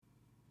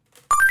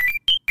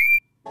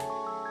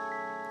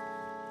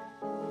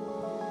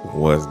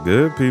What's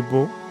good,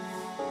 people?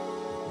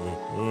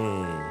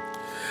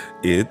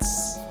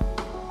 It's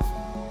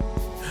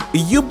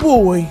your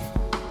boy,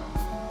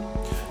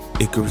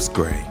 Icarus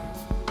Gray.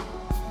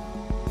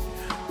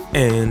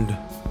 And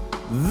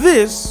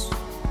this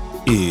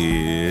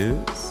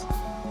is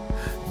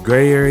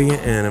Gray Area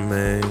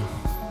Anime,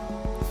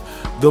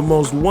 the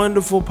most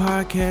wonderful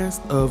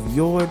podcast of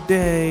your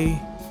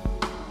day.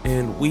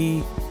 And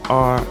we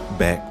are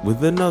back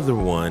with another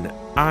one.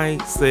 I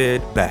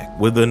said back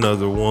with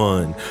another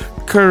one.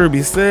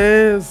 Kirby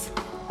says,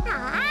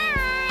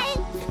 Hi.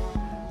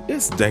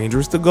 it's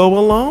dangerous to go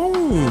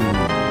alone.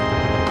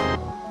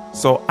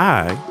 So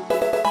I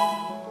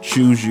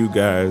choose you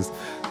guys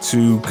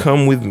to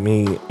come with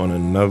me on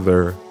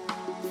another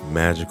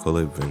magical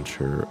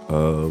adventure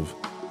of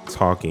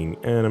talking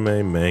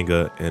anime,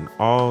 manga, and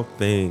all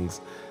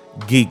things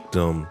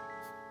geekdom.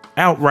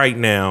 Out right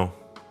now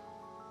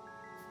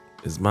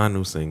is my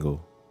new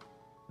single.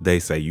 They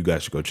Say. You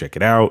guys should go check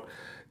it out.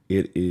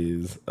 It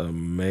is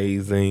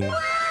amazing.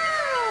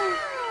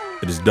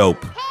 It is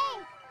dope. Hey,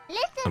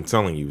 listen. I'm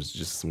telling you, it's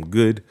just some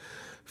good,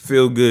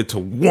 feel good to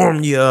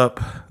warm you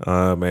up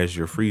as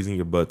you're freezing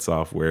your butts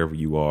off wherever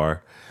you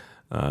are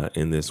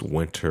in this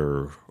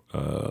winter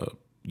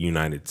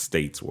United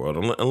States world.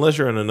 Unless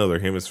you're in another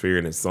hemisphere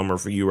and it's summer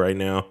for you right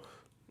now,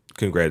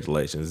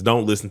 congratulations.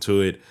 Don't listen to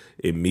it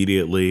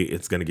immediately.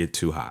 It's going to get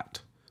too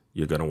hot.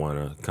 You're going to want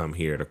to come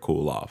here to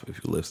cool off if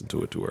you listen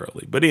to it too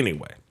early. But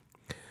anyway,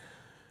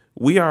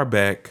 we are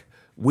back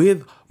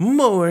with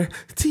more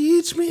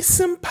Teach Me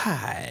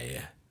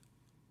Senpai,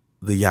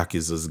 the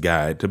Yakuza's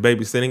Guide to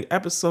Babysitting,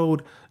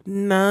 episode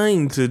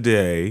 9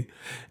 today.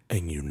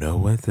 And you know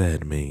what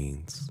that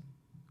means.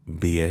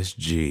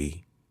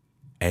 BSG,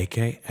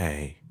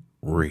 a.k.a.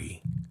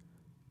 Ree,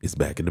 is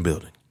back in the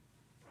building.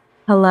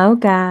 Hello,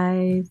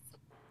 guys.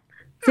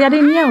 See, I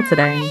didn't yell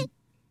today.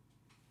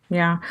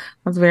 Yeah,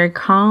 I was very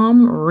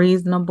calm,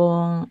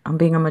 reasonable. I'm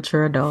being a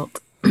mature adult.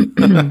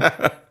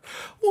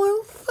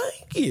 Well,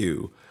 thank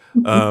you.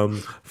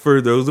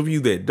 For those of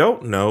you that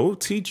don't know,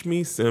 Teach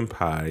Me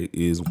Senpai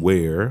is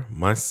where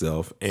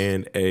myself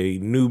and a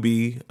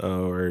newbie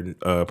or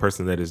a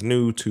person that is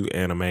new to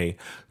anime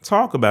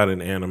talk about an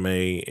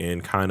anime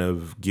and kind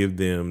of give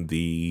them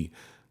the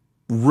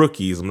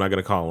rookies. I'm not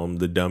going to call them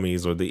the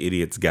dummies or the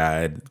idiots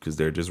guide because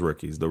they're just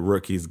rookies. The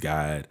rookies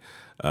guide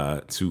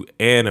to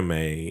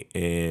anime.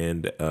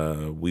 And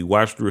we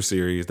watched through a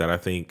series that I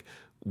think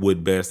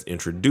would best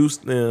introduce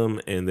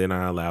them, and then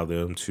I allow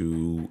them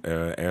to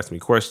ask me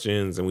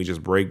questions, and we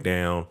just break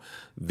down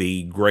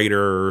the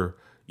greater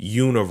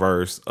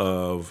universe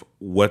of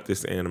what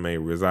this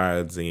anime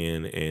resides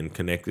in and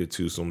connect it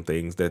to some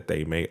things that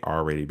they may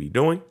already be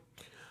doing.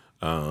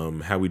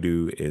 How we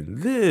do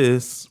in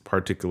this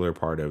particular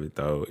part of it,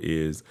 though,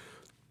 is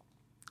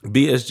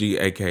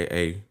BSG,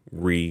 aka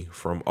Ree,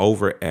 from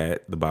over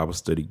at the Bible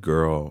Study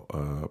Girl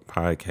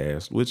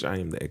podcast, which I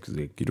am the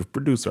executive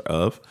producer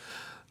of.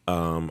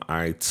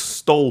 I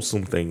stole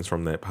some things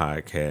from that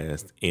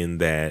podcast in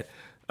that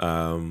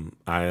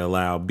I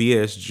allow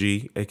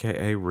BSG,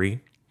 aka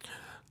Ree.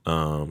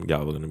 Y'all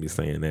are going to be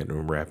saying that and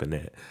I'm rapping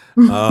that.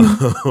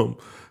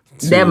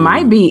 That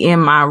might be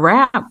in my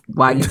rap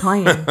while you're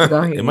playing.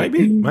 Go ahead. It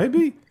might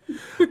be.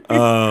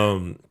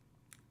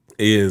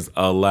 Is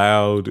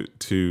allowed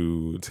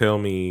to tell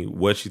me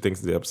what she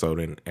thinks of the episode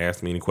and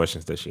ask me any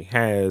questions that she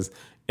has.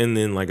 And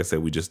then, like I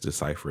said, we just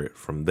decipher it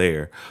from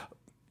there.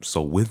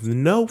 So with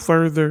no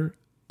further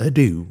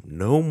ado,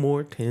 no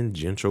more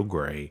tangential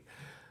gray,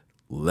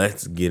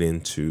 let's get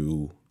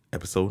into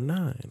episode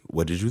 9.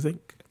 What did you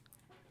think?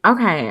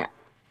 Okay.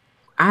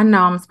 I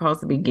know I'm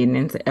supposed to be getting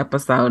into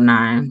episode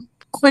 9.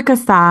 Quick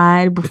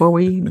aside before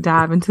we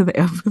dive into the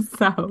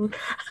episode.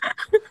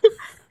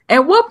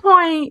 At what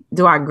point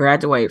do I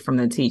graduate from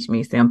the Teach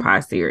Me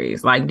Senpai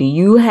series? Like, do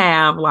you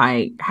have,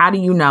 like, how do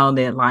you know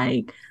that,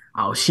 like,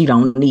 oh, she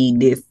don't need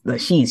this?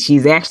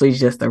 She's actually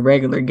just a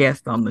regular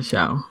guest on the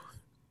show.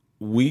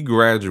 We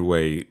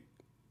graduate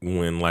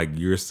when, like,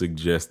 you're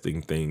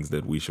suggesting things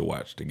that we should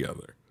watch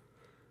together.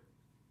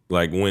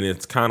 Like, when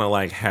it's kind of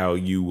like how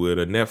you would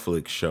a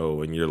Netflix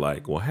show and you're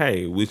like, well,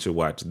 hey, we should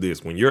watch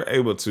this. When you're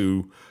able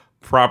to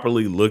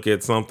properly look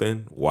at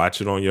something,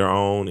 watch it on your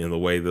own in the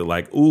way that,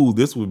 like, ooh,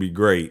 this would be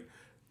great,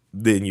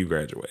 then you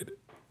graduated.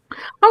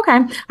 Okay.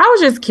 I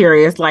was just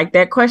curious. Like,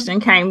 that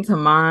question came to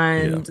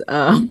mind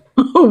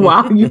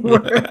while you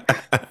were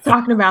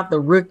talking about the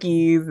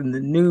rookies and the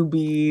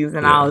newbies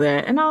and all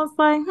that. And I was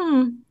like,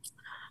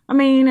 I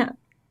mean,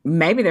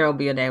 maybe there will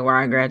be a day where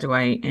I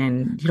graduate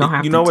and you don't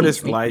have to. You know what teach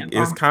it's me like?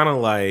 anymore. It's kind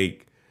of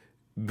like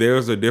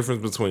there's a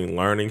difference between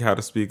learning how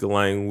to speak a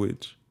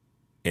language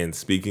and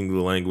speaking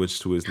the language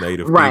to its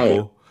native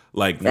people.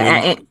 Like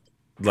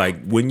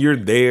when you're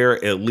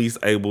there, at least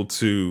able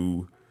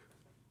to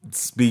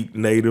speak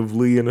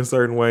natively in a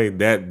certain way,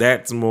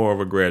 that's more of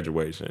a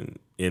graduation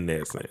in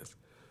that sense.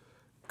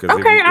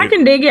 Okay, I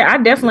can dig it. I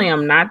definitely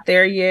am not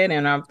there yet,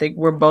 and I think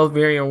we're both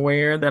very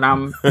aware that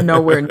I'm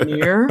nowhere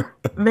near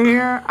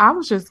there. I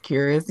was just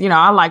curious.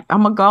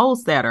 I'm a goal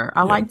setter.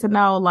 I like to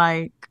know,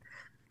 like,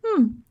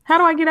 how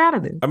do I get out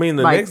of this? I mean,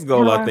 the Like, next how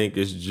goal, do I think,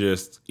 is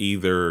just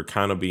either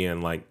kind of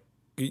being like,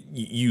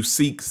 you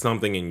seek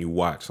something and you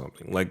watch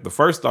something. Like, the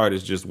first start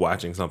is just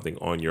watching something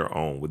on your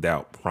own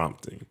without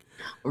prompting.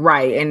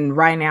 Right. And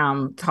right now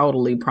I'm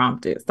totally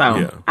prompted. So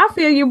Yeah. I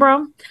feel you,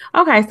 bro.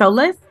 Okay, so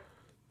let's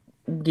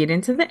get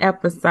into the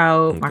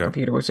episode. My Okay.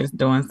 computer was just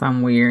doing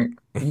something weird.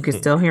 You can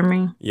still hear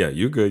me? Yeah,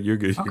 you're good. You're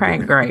good. You're Okay,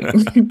 good. great.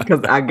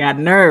 Because I got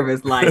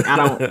nervous. Like, am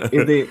Oh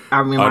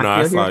I no,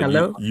 I still saw here? you.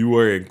 Hello? You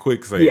were in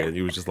quicksand. Yeah.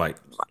 You was just like,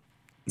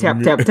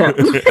 Tap, tap, tap.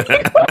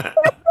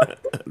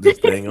 this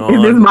thing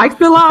Is this on. mic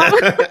still on?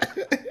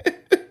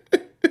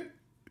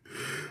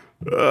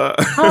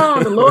 Oh,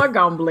 the Lord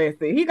gonna bless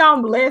it. He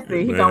gonna bless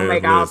it. He gonna Man,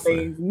 make all listen.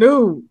 things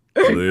new.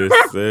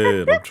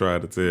 Listen, I'm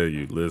trying to tell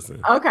you.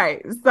 Listen.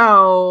 Okay,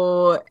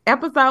 so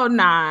episode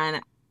 9,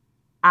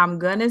 I'm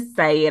gonna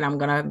say it. I'm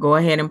gonna go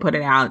ahead and put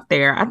it out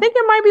there. I think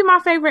it might be my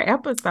favorite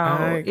episode.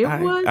 I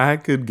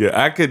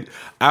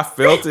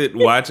felt it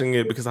watching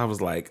it because I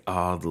was like,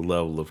 oh, the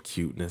level of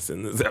cuteness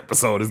in this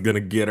episode is gonna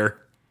get her.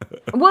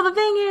 Well, the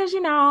thing is,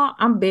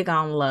 I'm big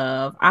on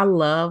love. I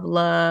love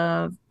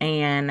love,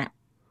 and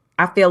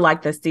I feel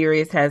like the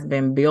series has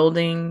been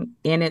building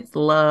in its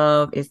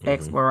love, its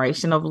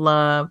exploration of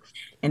love.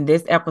 And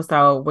this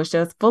episode was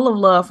just full of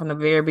love from the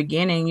very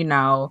beginning.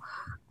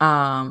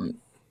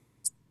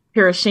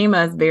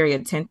 Hiroshima is very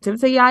attentive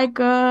to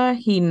Yaika.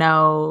 He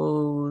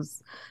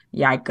knows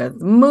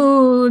Yaika's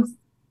moods.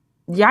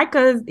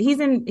 Yaika's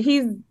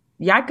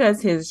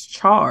his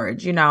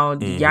charge.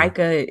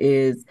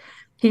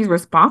 He's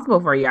responsible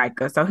for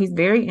Yaika. So he's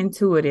very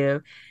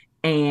intuitive.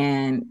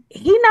 And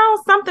he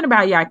knows something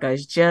about Yaika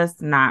is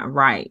just not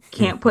right.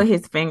 Can't put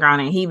his finger on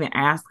it. He even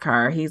asked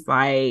her, he's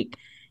like,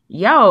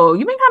 yo,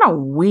 you've been kind of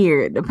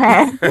weird the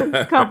past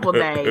couple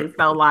days.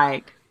 So,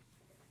 like,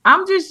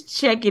 I'm just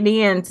checking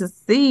in to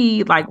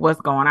see, like,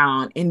 what's going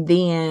on. And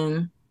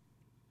then,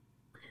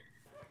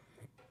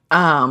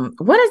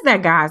 what is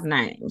that guy's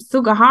name?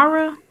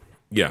 Sugihara?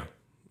 Yeah.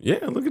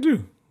 Yeah, look at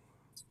you.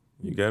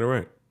 You got it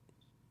right.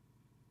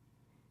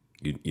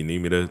 You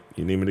need me to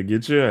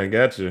get you? I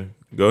got you.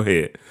 Go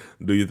ahead.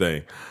 Do your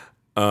thing.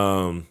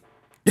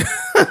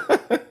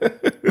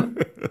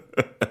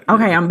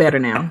 Okay, I'm better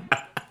now.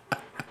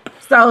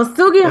 So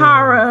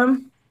Sugihara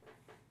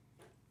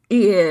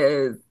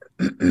is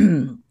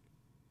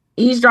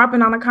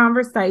eavesdropping on a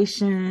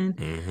conversation.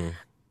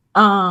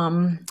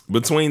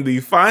 Between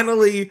the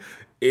finally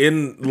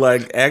in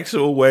like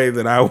actual way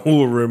that I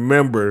will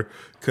remember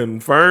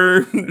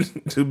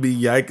confirmed to be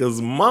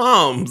Yaika's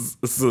mom's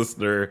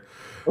sister.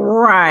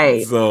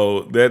 Right.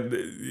 So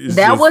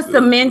that was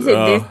cemented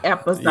this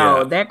episode.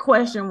 Yeah. That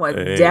question was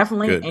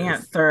definitely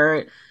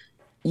answered.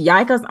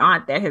 Yaika's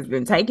aunt that has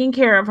been taking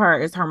care of her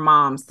is her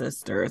mom's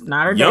sister. It's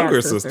not her younger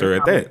dad's sister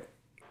at that.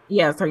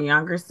 Yes, her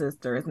younger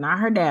sister. It's not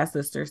her dad's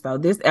sister. So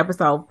this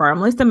episode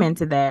firmly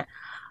cemented that.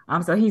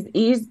 So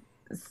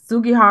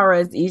Sugihara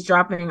is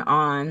eavesdropping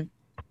on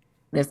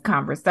this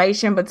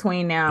conversation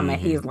between them,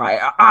 and he's like,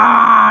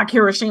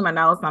 Kirishima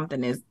knows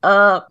something is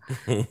up.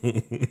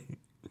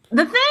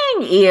 The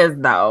thing is,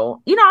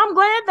 though, I'm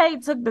glad they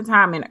took the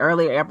time in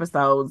earlier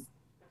episodes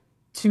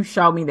to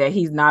show me that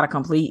he's not a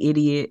complete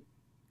idiot.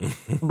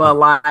 But,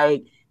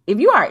 like, if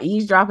you are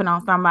eavesdropping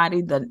on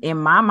somebody, in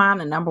my mind,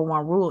 the number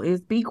one rule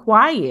is be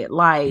quiet.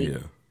 Like,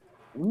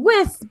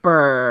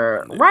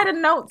 whisper. Write a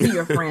note to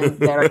your friends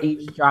that are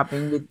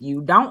eavesdropping with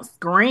you. Don't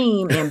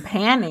scream and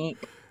panic.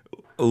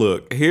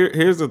 Look,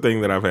 here's the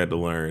thing that I've had to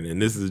learn, and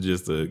this is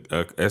just a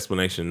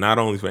explanation not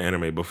only for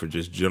anime, but for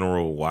just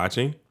general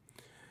watching.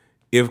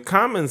 If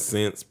common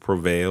sense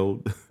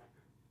prevailed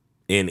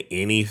in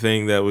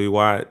anything that we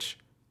watch,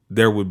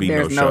 there would be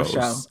no shows.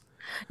 Show.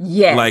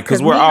 Yeah, like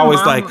because we're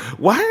always like,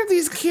 why are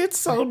these kids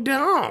so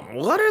dumb?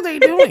 What are they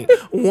doing?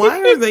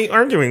 Why are they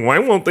arguing? Why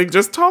won't they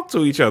just talk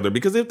to each other?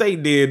 Because if they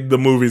did, the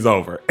movie's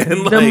over.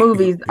 And the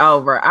movie's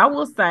over. I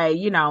will say,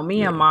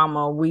 me and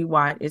Mama, we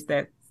watch. It's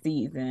that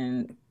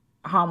season.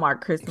 Hallmark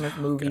Christmas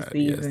movie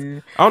season.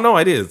 Yes. Oh no,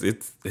 it is.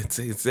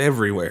 It's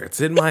everywhere. It's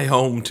in my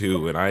home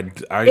too, and I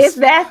it's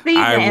that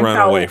season. I run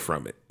away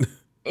from it.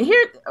 We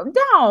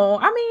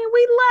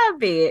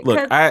love it.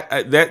 Look,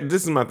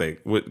 this is my thing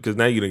because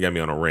now you done got me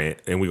on a rant,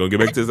 and we're gonna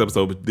get back to this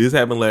episode. But this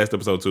happened last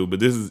episode too. But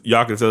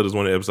y'all can tell this is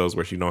one of the episodes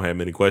where she don't have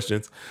many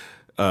questions,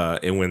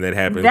 and when that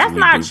happens, that's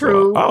not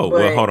true. Well,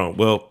 hold on.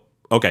 Well,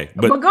 okay,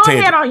 but go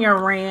ahead on your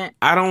rant.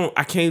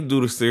 I can't do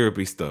the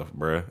syrupy stuff,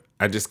 bruh.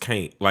 I just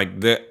can't.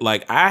 Like that.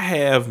 Like I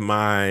have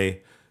my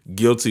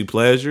guilty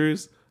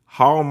pleasures.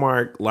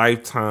 Hallmark,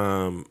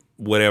 Lifetime,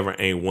 whatever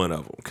ain't one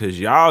of them. Because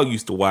y'all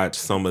used to watch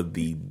some of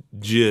the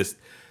just.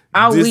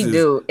 We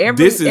do.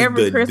 Every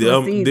Christmas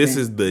season. This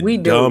is the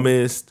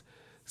dumbest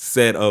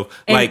set of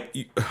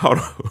hold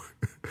on.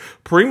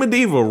 Prima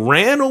Diva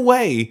ran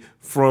away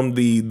from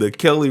the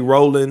Kelly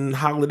Rowland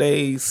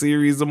holiday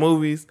series of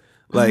movies.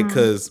 Like,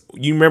 because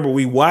you remember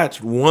we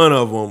watched one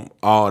of them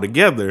all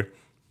together.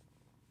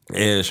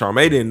 And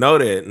Charmaine didn't know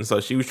that, and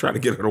so she was trying to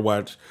get her to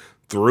watch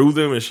through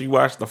them, and she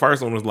watched the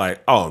first one, was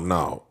like, oh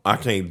no, I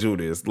can't do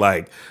this.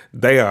 Like,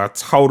 they are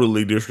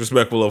totally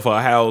disrespectful of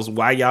her house.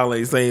 Why y'all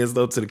ain't saying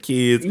stuff to the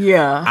kids?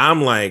 Yeah.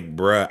 I'm like,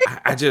 bruh,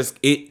 I just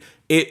it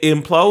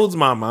implodes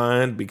my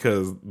mind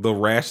because the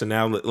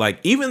rationality, like,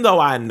 even though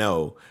I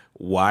know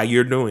why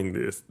you're doing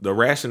this, the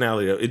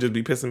rationality of it just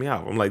be pissing me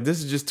off. I'm like,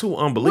 this is just too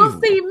unbelievable.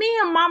 Well, see, me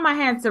and Mama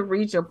had to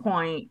reach a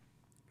point.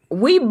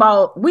 We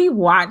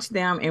watch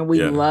them and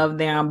we love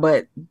them,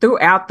 but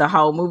throughout the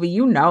whole movie,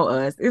 you know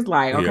us. It's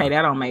like, okay,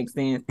 that don't make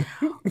sense.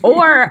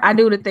 Or I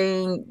do the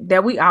thing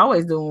that we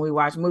always do when we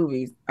watch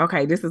movies.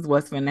 Okay, this is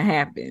what's going to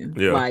happen.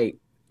 Yeah. Like,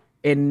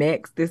 and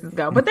next, this is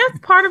go. But that's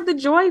part of the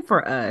joy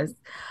for us.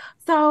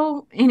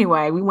 So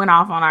anyway, we went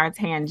off on our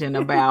tangent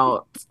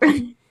about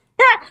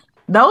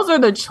those are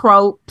the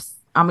tropes.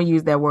 I'm gonna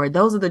use that word.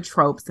 Those are the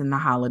tropes in the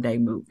holiday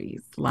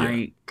movies.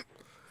 Like,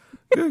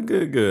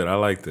 good. I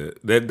like that.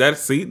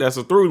 That's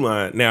a through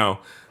line. Now,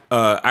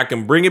 I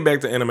can bring it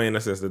back to anime in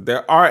the sense that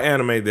there are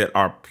anime that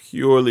are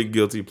purely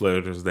guilty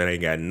pleasures that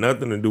ain't got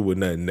nothing to do with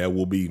nothing. That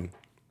will be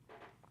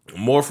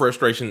more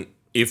frustration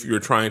if you're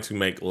trying to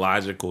make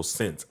logical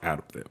sense out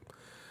of them.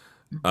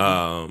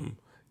 Mm-hmm.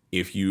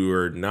 If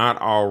you're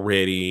not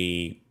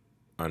already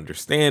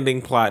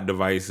understanding plot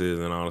devices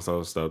and all this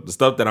other stuff, the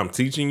stuff that I'm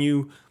teaching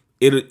you,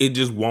 it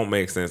just won't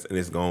make sense and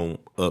it's gonna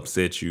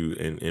upset you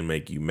and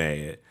make you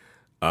mad.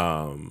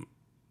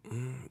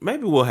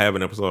 Maybe we'll have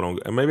an episode on.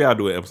 Maybe I'll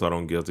do an episode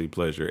on guilty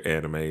pleasure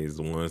animes,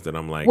 the ones that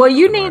I'm like. Well,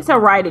 you need to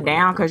write it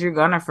down because you're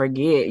gonna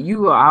forget. You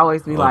will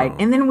always be like,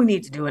 and then we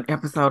need to do an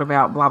episode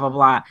about blah blah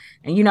blah.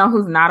 And you know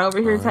who's not over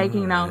here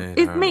taking notes?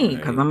 It's me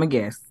because I'm a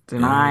guest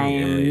and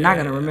I'm not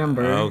gonna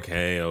remember.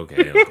 Okay.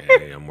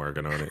 I'm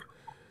working on it.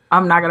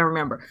 I'm not gonna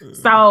remember.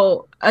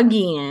 So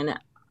again,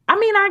 I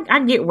mean,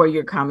 I get where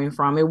you're coming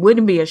from. It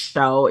wouldn't be a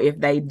show if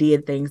they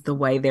did things the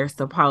way they're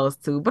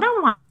supposed to. But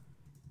I'm like,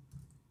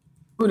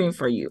 rooting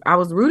for you. I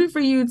was rooting for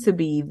you to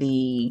be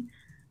the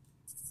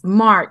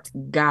smart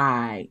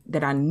guy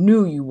that I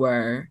knew you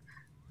were.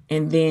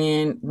 And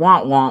then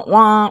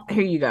womp,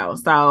 here you go.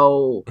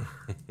 So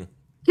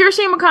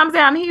Kirishima comes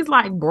out and he's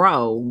like,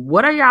 bro,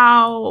 what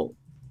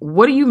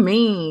do you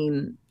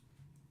mean?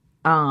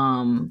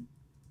 I'm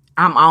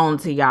on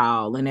to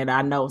y'all and that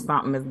I know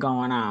something is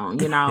going on,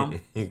 you know?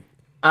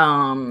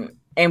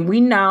 And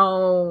we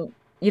know,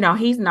 you know,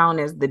 he's known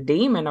as the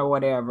demon or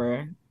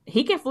whatever.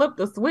 He can flip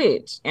the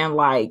switch and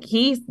like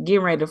he's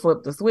getting ready to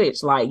flip the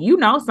switch. Like, you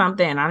know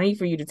something. I need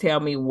for you to tell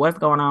me what's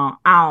going on.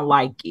 I don't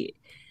like it.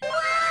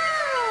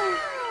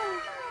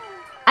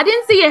 I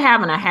didn't see it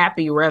having a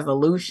happy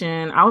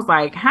resolution. I was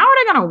like, how are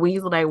they going to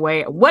weasel their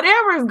way?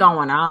 Whatever is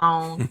going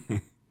on.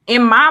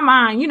 In my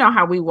mind, you know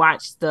how we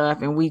watch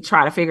stuff and we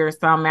try to figure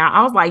something out.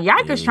 I was like,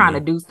 Yaika's trying to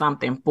do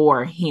something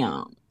for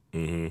him.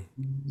 Mm-hmm.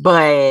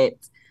 But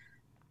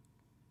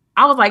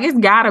I was like, it's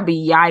got to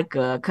be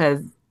Yaika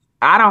because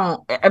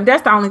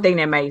that's the only thing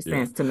that made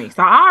sense to me.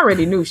 So I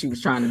already knew she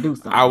was trying to do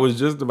something. I was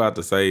just about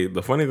to say,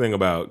 the funny thing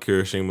about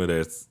Kirishima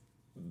that's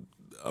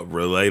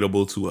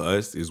relatable to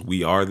us is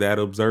we are that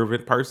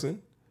observant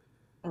person.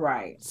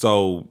 Right.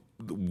 So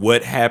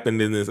what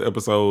happened in this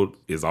episode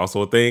is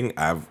also a thing.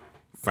 I've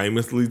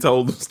famously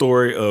told the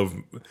story of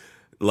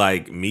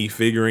like me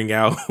figuring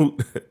out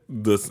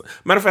this.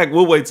 Matter of fact,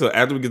 we'll wait till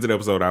after we get to the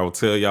episode. I will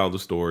tell y'all the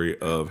story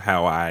of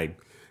how I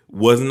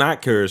was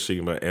not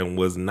Kirishima and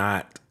was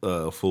not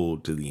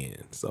fooled to the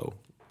end. So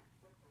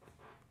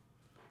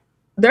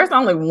there's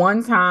only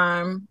one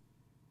time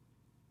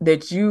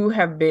that you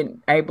have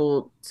been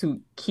able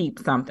to keep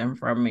something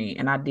from me,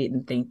 and I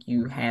didn't think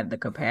you had the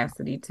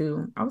capacity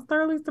to. I was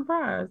thoroughly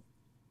surprised.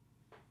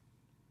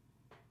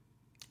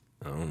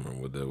 I don't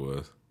remember what that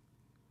was.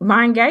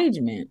 My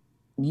engagement.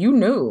 You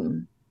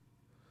knew.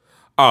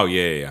 Oh,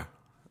 yeah.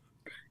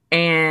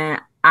 And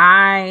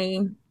I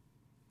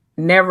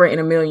never in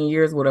a million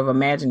years would have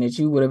imagined that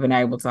you would have been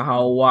able to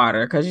hold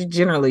water because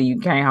you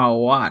can't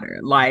hold water.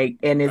 Like,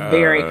 and it's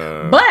very,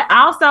 but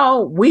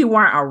also we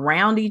weren't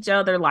around each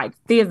other like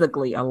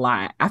physically a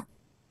lot. I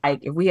like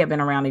if we had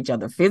been around each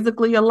other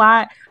physically a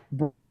lot,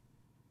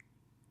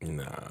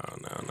 No.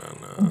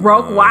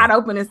 broke wide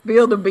open and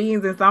spilled the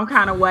beans in some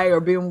kind of way or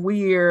been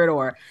weird,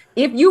 or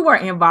if you were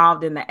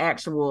involved in the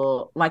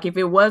actual, like if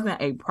it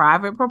wasn't a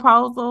private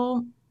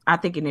proposal, I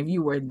think, and if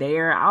you were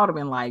there, I would have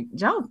been like,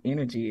 Joe's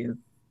energy is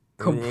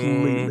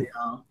completely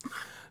off.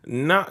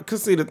 No,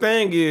 because see, the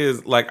thing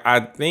is, like,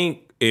 I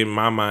think in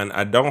my mind,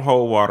 I don't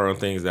hold water on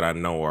things that I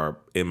know are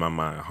in my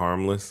mind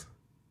harmless.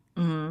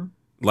 Mm-hmm.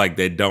 Like,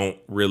 they don't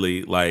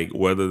really, like,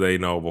 whether they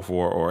know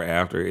before or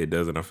after, it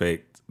doesn't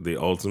affect the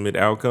ultimate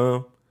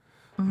outcome.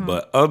 Mm-hmm.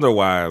 But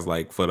otherwise,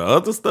 like, for the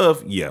other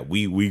stuff, yeah,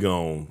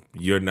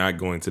 you're not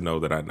going to know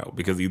that I know.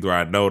 Because either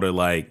I know to,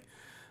 like,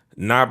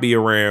 not be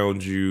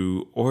around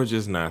you or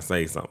just not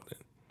say something.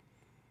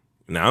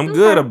 Now, I'm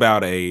good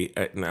about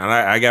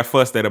I got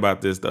fussed at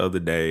about this the other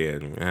day,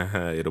 and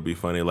it'll be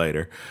funny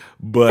later.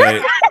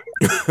 But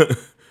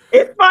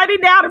it's funny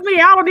now to me.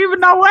 I don't even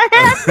know what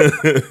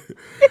happened.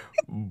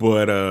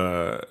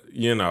 But,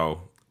 you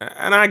know,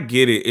 And I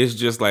get it. It's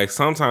just like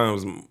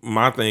sometimes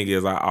my thing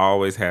is I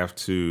always have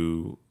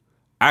to.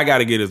 I got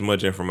to get as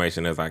much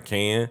information as I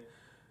can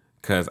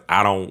because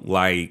I don't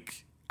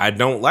like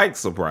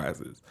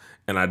surprises,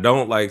 and I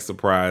don't like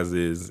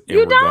surprises in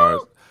You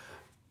regards. don't?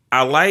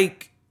 I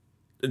like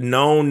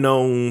known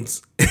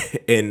knowns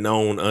and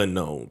known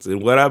unknowns,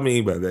 and what I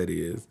mean by that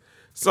is,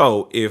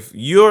 so if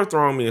you're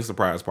throwing me a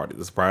surprise party,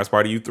 the surprise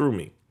party you threw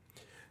me,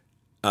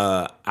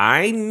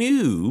 I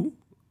knew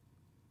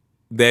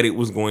that it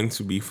was going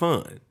to be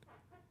fun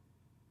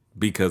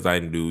because I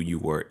knew you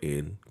were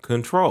in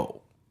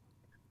control.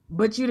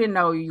 But you didn't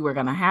know you were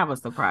gonna have a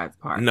surprise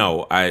party.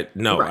 No, I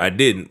Right.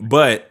 didn't.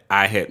 But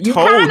I had You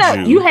told kind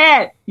of you.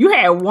 you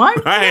had one.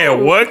 I had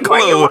clue. one Well,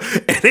 clue, you-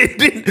 and it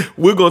didn't.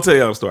 We're gonna tell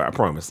y'all a story. I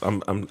promise. I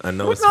know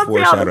We're it's gonna tell the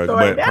foreshadowing, story. but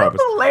I That's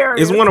promise.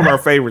 hilarious. It's one of our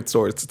favorite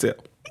stories to tell.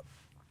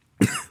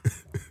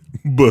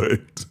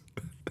 But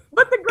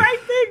But the great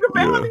thing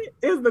about Yeah. it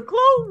is the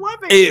clue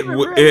wasn't even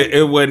really.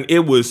 it wasn't.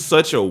 It was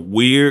such a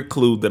weird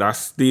clue that I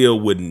still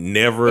would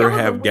never It was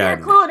a have weird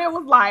gotten. clue. It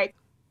was like,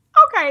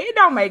 okay, it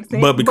don't make sense.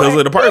 But because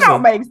of the person, it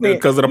don't make sense.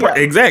 because of the Yeah.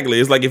 exactly,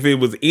 it's like if it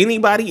was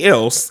anybody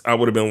else, I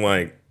would have been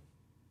like,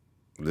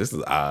 "This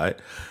is odd."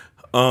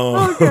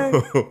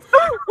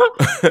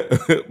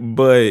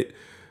 But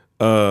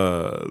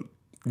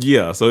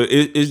yeah, so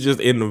it's just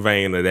in the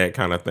vein of that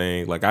kind of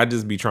thing. Like I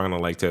just be trying to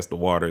like test the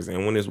waters,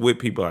 and when it's with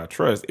people I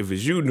trust, if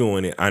it's you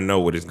doing it, I know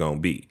what it's gonna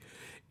be.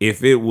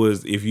 If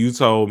you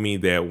told me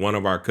that one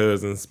of our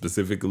cousins,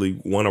 specifically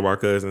one of our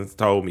cousins,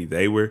 told me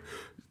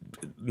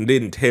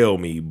didn't tell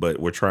me, but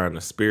were trying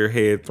to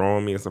spearhead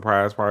throwing me a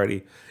surprise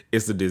party,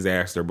 it's a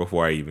disaster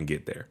before I even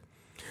get there.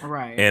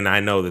 Right. And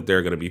I know that there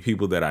are going to be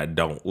people that I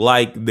don't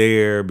like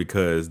there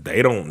because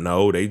they don't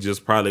know. They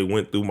just probably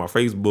went through my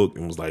Facebook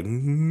and was like,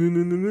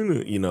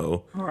 you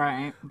know.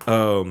 Right.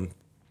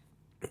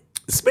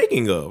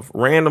 Speaking of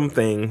random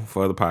thing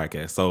for the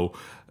podcast. So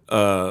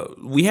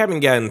we haven't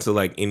gotten to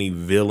like any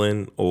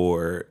villain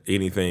or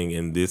anything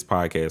in this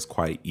podcast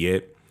quite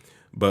yet.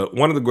 But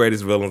one of the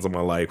greatest villains of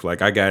my life,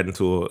 like I got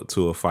into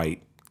a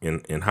fight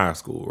in high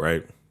school,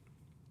 right?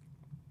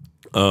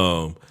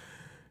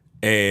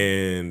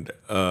 And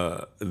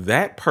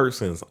that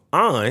person's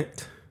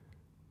aunt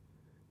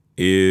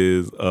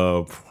is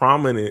a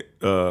prominent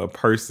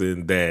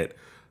person that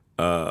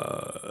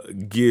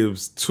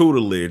gives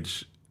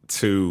tutelage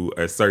to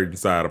a certain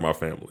side of my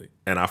family.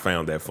 And I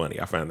found that funny.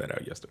 I found that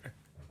out yesterday.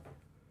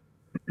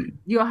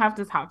 You'll have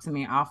to talk to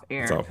me off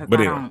air. So, 'cause but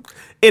I anyway, don't-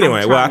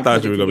 anyway, I'm well, I trying to thought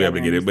put you were gonna be able to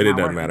together get and it, but it's it not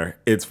doesn't working. matter.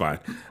 It's fine.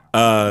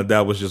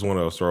 That was just one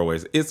of those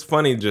throwaways. It's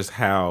funny just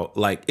how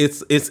like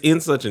it's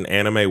in such an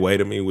anime way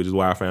to me, which is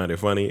why I found it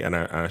funny, and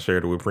I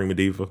shared it with Prima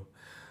Diva,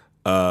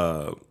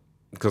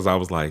 because I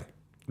was like,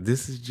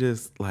 this is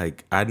just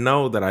like I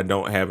know that I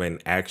don't have an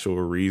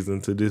actual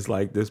reason to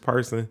dislike this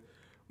person,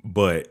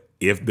 but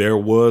if there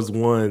was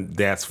one,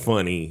 that's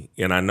funny,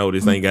 and I know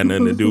this ain't got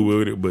nothing to do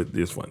with it, but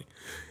it's funny.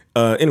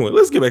 Anyway,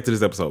 let's get back to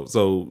this episode.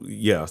 So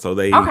yeah, so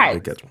they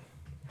catch him.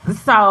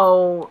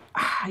 So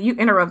you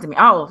interrupted me.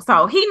 Oh,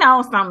 so he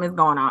knows something is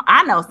going on.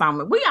 I know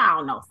something. We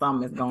all know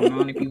something is going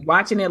on. If you're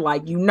watching it,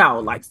 like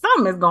like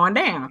something is going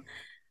down.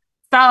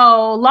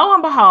 So lo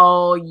and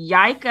behold,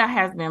 Yaika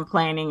has been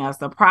planning a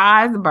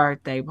surprise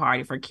birthday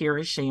party for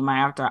Kirishima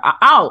after.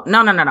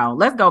 No.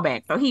 Let's go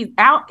back. So he's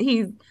out.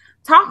 He's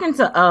talking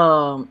to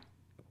I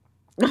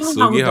was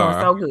doing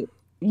Sugihara. so good.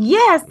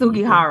 Yes,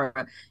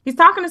 Sugihara. He's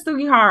talking to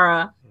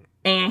Sugihara.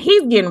 And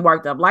he's getting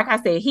worked up. Like I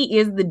said, he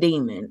is the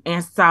demon.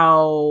 And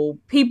so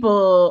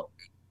people,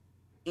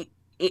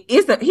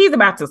 he's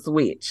about to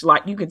switch.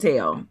 Like you could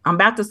tell, I'm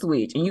about to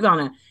switch. And you're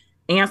going to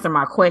answer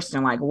my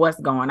question, like what's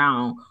going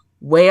on?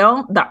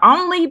 Well, the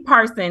only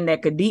person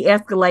that could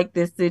de-escalate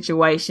this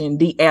situation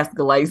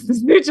de-escalates the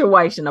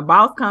situation. The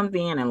boss comes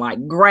in and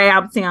like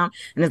grabs him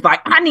and it's like,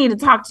 I need to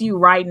talk to you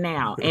right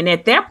now. And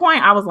at that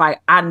point, I was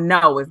like, I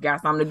know it's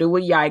got something to do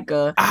with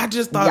Yaika. I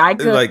just thought,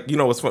 Yaika, like, you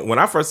know what's funny? When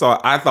I first saw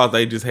it, I thought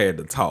they just had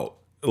to talk.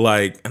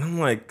 Like, and I'm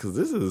like, because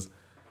this is,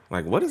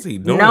 like, what is he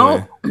doing?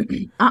 No,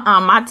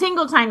 my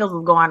tingle tangles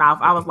was going off.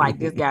 I was like,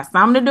 this got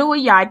something to do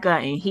with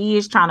Yaika, and he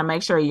is trying to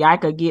make sure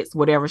Yaika gets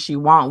whatever she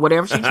wants,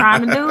 whatever she's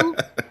trying to do.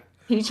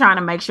 He's trying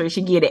to make sure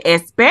she get it,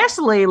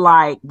 especially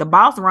like the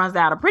boss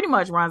pretty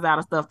much runs out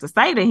of stuff to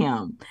say to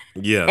him.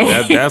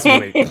 Yeah, that's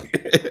when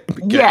it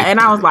Yeah, and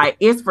I was like,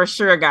 it's for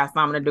sure got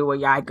something to do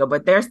with Yaika,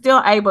 but they're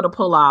still able to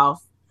pull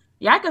off.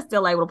 Yaika's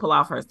still able to pull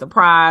off her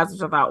surprise,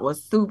 which I thought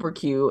was super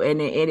cute,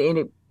 and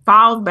it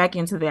falls back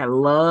into that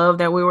love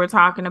that we were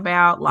talking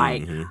about.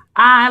 Like,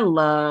 I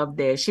love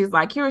that. She's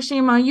like,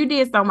 Kirishima, you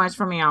did so much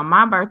for me on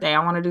my birthday.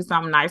 I want to do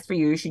something nice for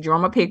you. She drew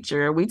him a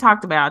picture. We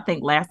talked about, I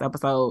think, last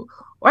episode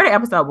or the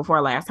episode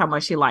before last, how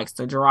much she likes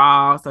to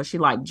draw. So she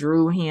like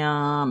drew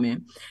him,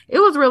 and it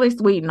was really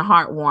sweet and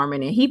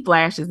heartwarming. And he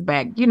flashes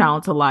back,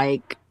 to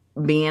like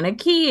being a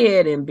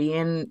kid and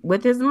being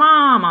with his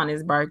mom on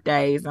his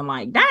birthdays. And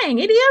like, dang,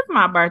 it is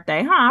my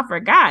birthday, huh? I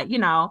forgot,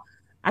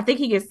 I think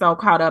he gets so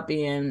caught up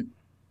in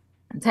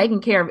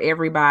taking care of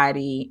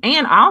everybody.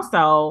 And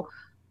also,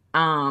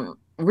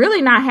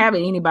 really not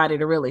having anybody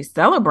to really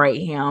celebrate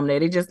him,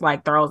 that it just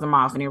like throws him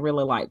off and it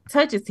really like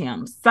touches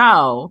him.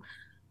 So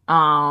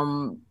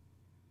I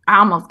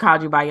almost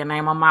called you by your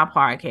name on my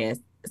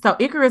podcast. So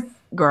Icarus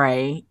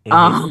Gray,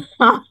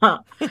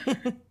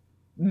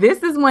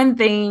 this is when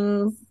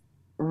things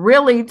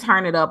really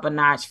turn it up a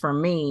notch for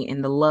me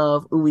in the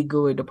love ooey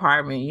gooey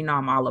department. You know,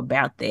 I'm all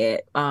about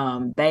that.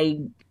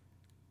 They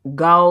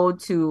go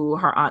to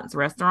her aunt's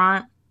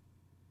restaurant,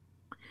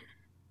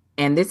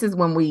 and this is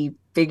when we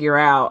figure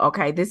out,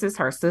 okay, this is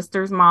her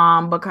sister's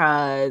mom,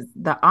 because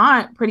the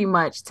aunt pretty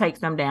much takes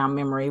them down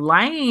memory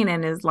lane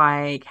and is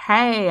like,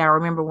 hey, I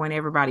remember when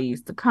everybody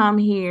used to come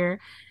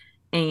here.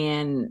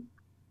 And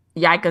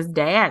Yaika's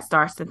dad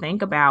starts to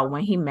think about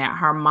when he met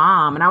her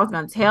mom. And I was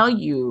going to tell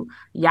you,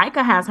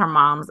 Yaika has her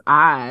mom's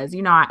eyes.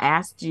 You know, I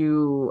asked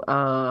you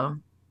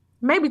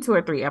maybe 2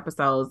 or 3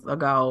 episodes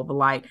ago, but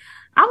like,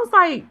 I was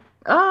like,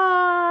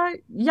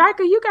 Yaika,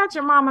 you got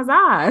your mama's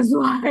eyes.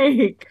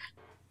 Like,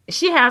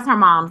 she has her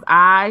mom's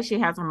eyes, she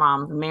has her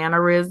mom's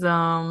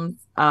mannerisms.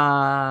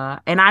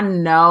 And I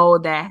know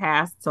that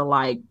has to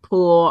like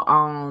pull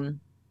on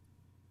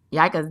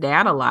Yaika's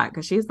dad a lot,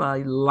 because she's a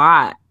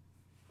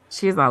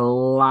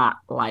lot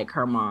like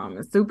her mom.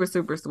 And super,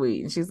 super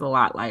sweet. And she's a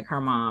lot like her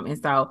mom. And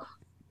so,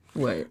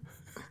 what?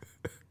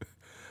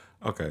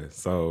 Okay,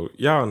 so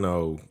y'all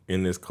know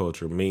in this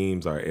culture,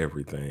 memes are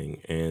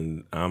everything.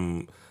 And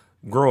I'm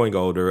growing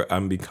older.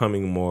 I'm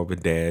becoming more of a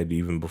dad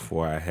even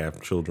before I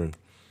have children.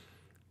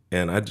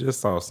 And I just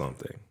saw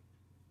something.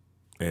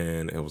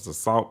 And it was a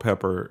salt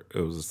pepper. It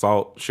was a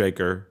salt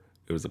shaker.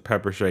 It was a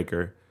pepper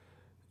shaker.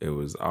 It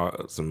was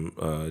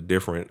some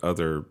different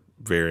other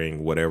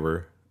varying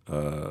whatever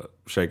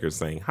shakers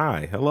saying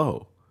hi,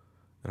 hello.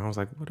 And I was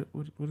like,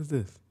 what is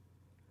this?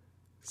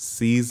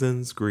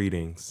 Season's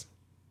greetings.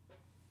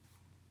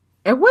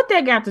 And what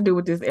that got to do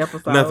with this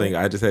episode? Nothing.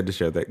 I just had to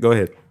share that. Go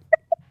ahead.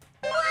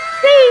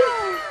 See,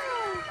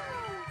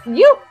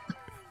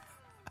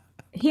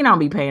 he don't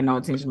be paying no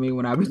attention to me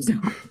when I be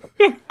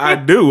talking. I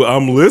do.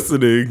 I'm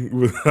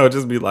listening. I'll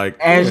just be like,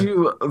 as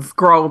you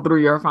scroll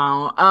through your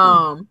phone.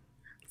 I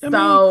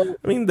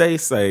mean, they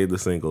say the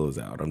single is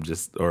out.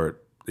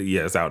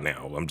 It's out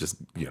now. I'm just,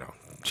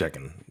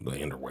 checking the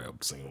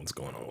interweb, seeing what's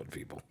going on with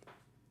people.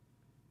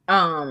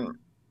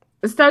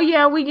 So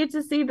yeah, we get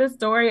to see the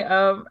story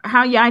of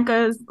how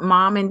Yaika's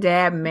mom and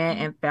dad met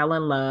and fell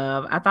in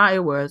love. I thought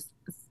it was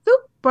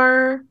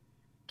super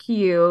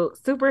cute,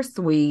 super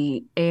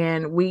sweet,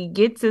 and we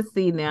get to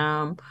see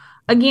them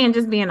again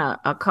just being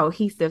a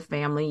cohesive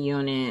family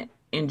unit,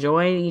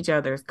 enjoying each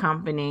other's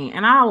company,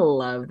 and I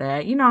love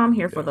that. You know, I'm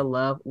here for the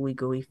love ooey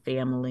gooey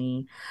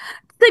family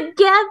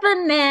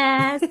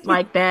togetherness.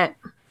 Like that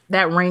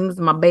rings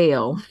my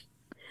bell.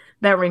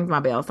 That rings my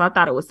bell. So I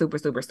thought it was super,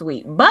 super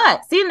sweet.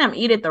 But seeing them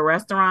eat at the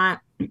restaurant,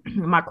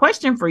 my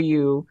question for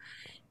you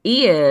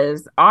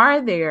is,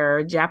 are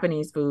there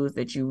Japanese foods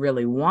that you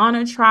really want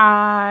to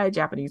try?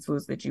 Japanese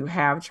foods that you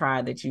have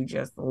tried that you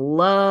just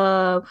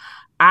love?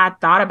 I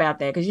thought about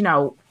that because,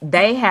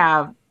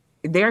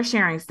 they're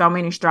sharing so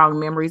many strong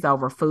memories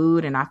over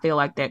food. And I feel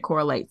like that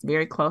correlates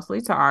very closely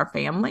to our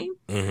family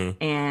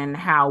and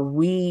how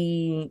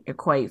we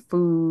equate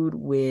food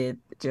with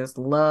just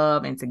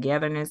love and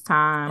togetherness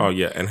time. Oh,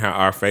 yeah. And how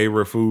our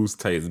favorite foods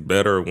taste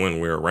better when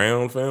we're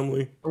around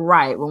family.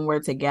 Right. When we're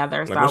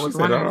together. Like so I was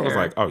wondering. I was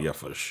like, oh, yeah,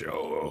 for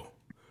sure.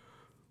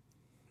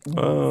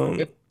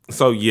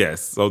 So,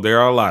 yes. So there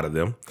are a lot of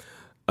them.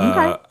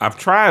 Okay. I've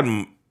tried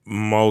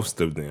most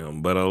of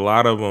them, but a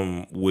lot of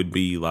them would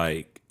be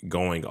like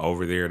going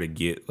over there to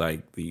get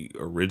like the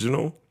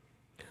original.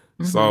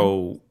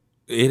 So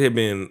it had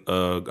been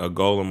a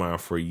goal of mine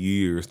for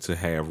years to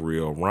have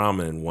real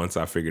ramen, once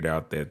I figured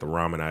out that the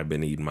ramen I've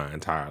been eating my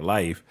entire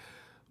life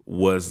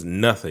was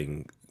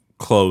nothing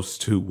close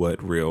to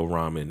what real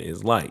ramen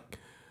is like.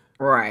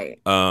 Right.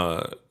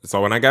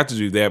 So when I got to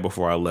do that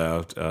before I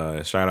left,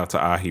 shout out to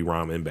Ahi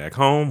Ramen back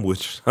home,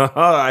 which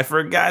I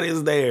forgot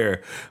is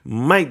there.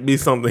 Might be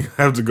something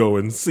I have to go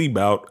and see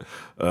about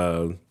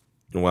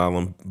while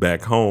I'm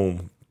back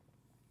home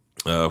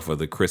for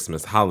the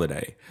Christmas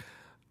holiday.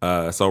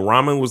 So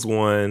ramen was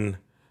one.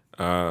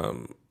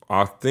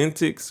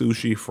 Authentic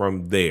sushi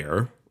from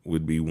there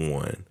would be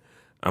one.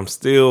 I'm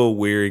still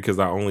weary because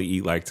I only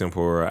eat like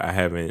tempura. I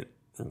haven't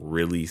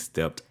really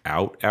stepped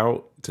out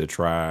to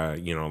try,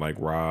 like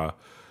raw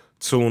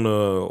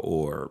tuna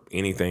or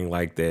anything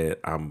like that.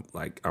 I'm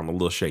a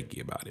little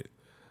shaky about it.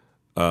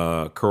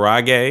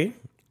 Karaage,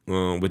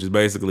 which is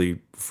basically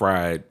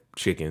fried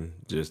chicken,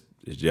 just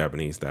it's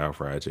Japanese style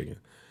fried chicken.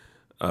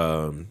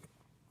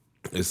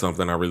 It's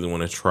something I really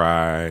want to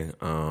try.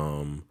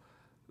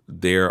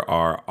 There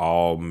are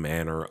all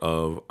manner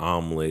of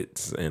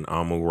omelets and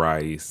omu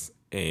rice.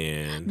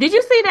 And did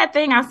you see that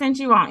thing I sent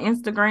you on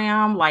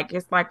Instagram? Like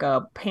it's like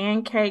a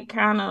pancake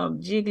kind of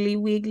jiggly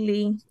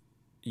wiggly.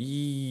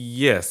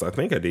 Yes, I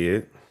think I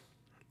did.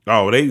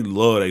 Oh, they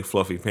love they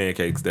fluffy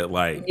pancakes that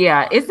like.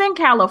 Yeah, it's in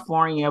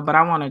California, but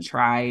I want to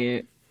try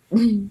it.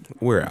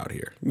 We're out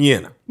here.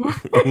 We're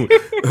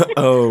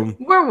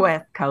We're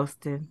West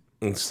Coasted.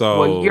 And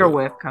Well, you're so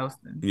West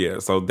Coasting. yeah,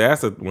 so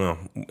that's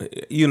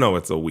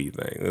it's a we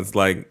thing. It's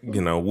like,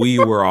 we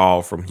were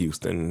all from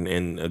Houston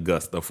and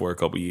Augusta for a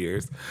couple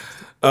years.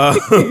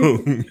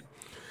 Um,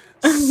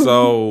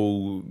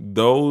 so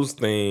those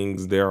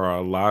things, there are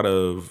a lot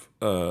of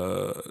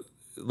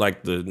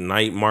like the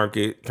night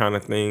market kind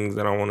of things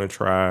that I want to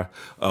try.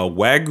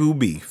 Wagyu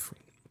beef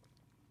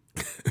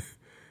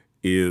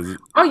is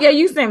Oh yeah,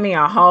 you sent me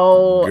a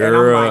whole, and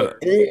I'm like,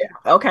 girl. "Ugh."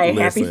 Okay,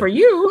 happy Listen, for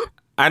you.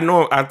 I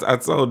know I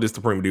told this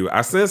to Prima Dude.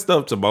 I send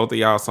stuff to both of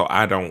y'all so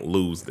I don't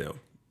lose them.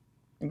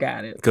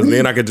 Got it. Because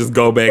then I could just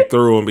go back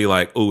through and be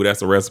like, "Ooh,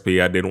 that's a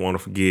recipe I didn't want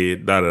to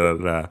forget." Da da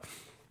da da.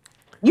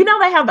 You know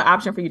they have the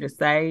option for you to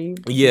save.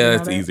 Yeah, You know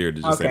it's that? easier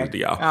to just send Okay. it to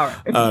y'all. All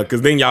right.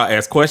 Because then y'all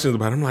ask questions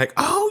about it. I'm like,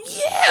 "Oh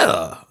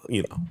yeah,"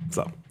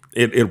 So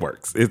it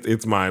works.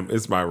 It's my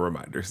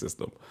reminder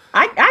system.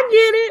 I get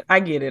it. I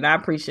get it. I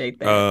appreciate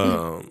that.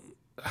 Oh,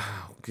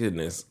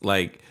 goodness,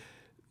 like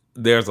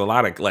there's a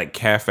lot of like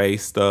cafe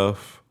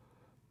stuff.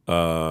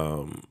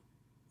 Whether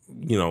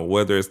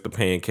it's the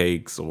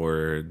pancakes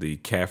or the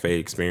cafe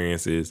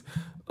experiences,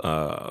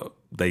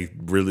 they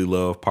really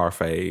love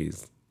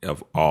parfaits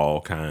of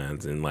all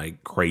kinds and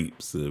like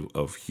crepes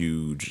of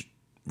huge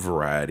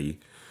variety.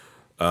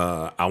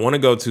 I want to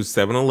go to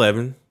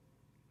 7-Eleven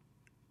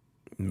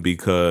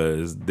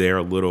because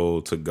their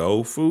little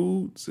to-go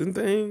foods and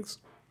things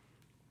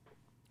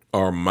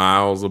are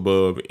miles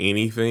above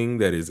anything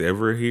that is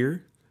ever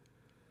here.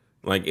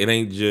 Like it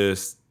ain't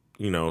just,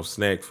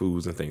 snack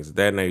foods and things of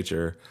that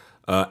nature.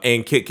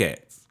 And Kit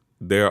Kats.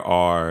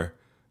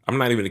 I'm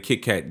not even a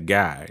Kit Kat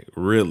guy,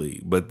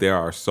 really, but there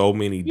are so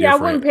many Yeah, I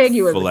wouldn't different peg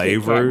you as a Kit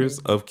Kat flavors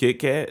dude. of Kit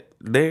Kat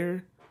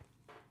there.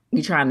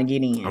 You trying to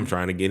get in? I'm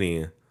trying to get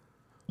in.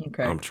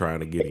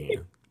 Okay.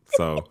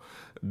 So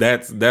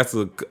that's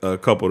a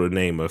couple to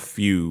name a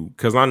few,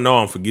 because I know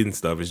I'm forgetting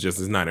stuff.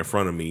 It's not in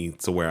front of me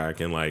to where I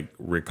can like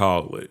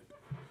recall it.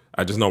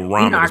 I just know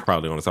ramen is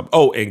probably on the top.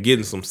 Oh, and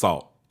getting some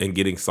salt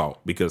getting salt,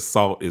 because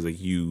salt is a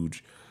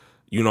huge.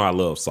 I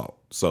love salt.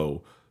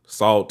 So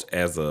salt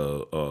as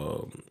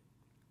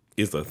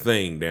is a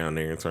thing down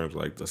there in terms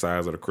of like the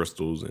size of the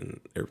crystals and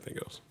everything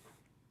else.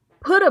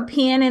 Put a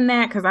pin in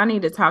that because I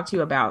need to talk to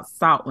you about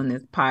salt when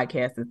this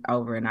podcast is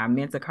over. And I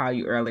meant to call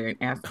you earlier and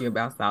ask you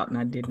about salt, and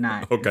I did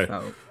not. Okay.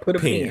 So put a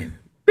Pin.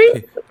 pin.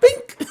 Bing.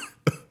 Bink.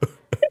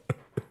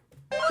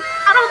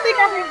 I don't think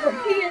I have a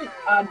pin.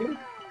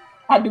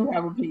 I do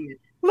have a pin.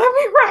 Let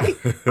me write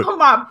on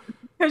my,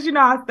 because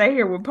I stay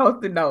here with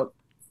post-it notes.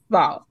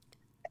 Salt.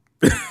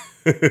 Because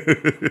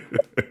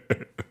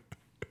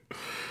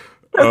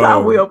I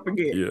will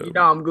forget. Yeah.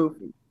 I'm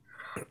goofy.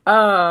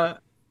 I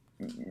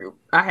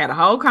had a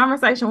whole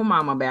conversation with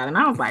Mama about it, and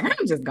I was like,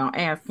 I'm just gonna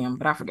ask him,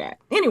 but I forgot.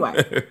 Anyway,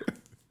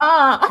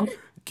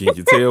 can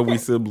you tell we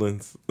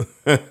siblings?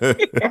 Dang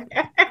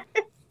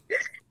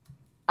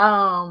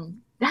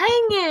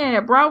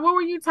it, bro. What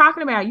were you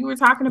talking about? You were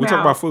talking about. We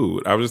talking about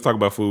food. I was just talking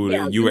about food.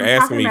 Yeah, you were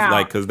asking me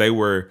like because they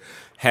were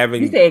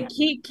having. You said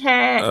Kit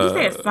Kat. You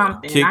said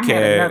something. Kit I Kat,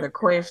 had another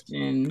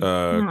question. They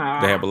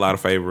have a lot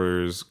of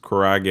favors.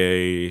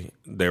 Karaage.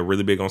 They're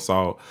really big on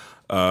salt.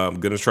 I'm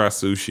gonna try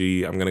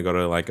sushi. I'm gonna go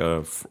to like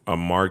a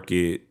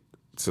market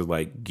to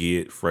like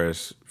get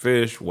fresh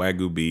fish,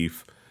 Wagyu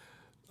beef,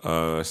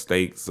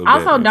 steaks.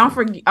 Also, don't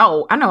forget.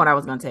 Oh, I know what I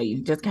was gonna tell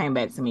you. Just came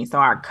back to me. So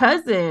our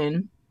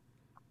cousin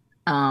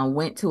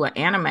went to an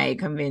anime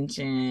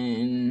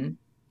convention,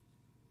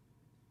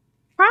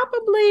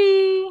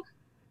 probably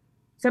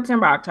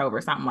September, October,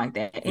 something like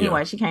that.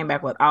 Anyway, she came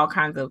back with all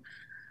kinds of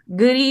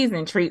goodies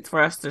and treats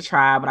for us to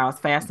try, but I was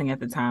fasting at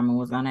the time and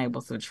was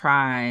unable to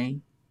try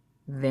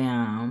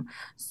them.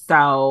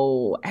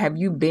 So have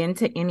you been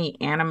to any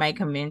anime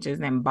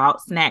conventions and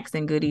bought snacks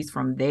and goodies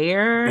from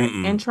there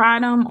and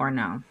tried them, or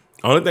no?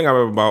 Only thing I've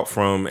ever bought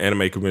from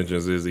anime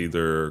conventions is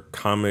either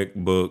comic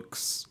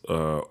books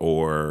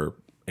or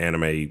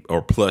anime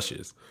or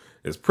plushes.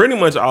 It's pretty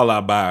much all I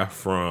buy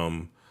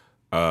from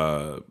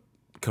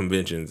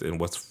conventions. And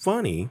what's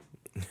funny,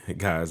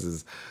 guys,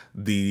 is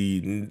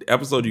the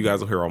episode you guys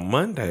will hear on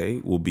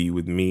Monday will be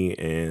with me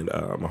and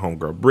my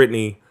homegirl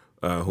Brittany,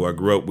 who I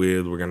grew up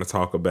with. We're going to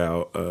talk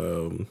about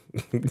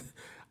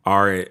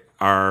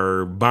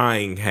our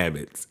buying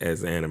habits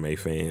as anime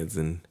fans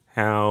and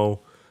how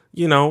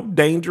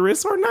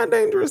dangerous or not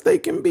dangerous they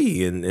can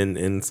be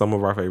in some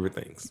of our favorite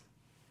things.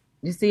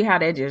 You see how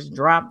that just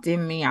dropped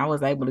in me? I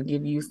was able to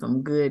give you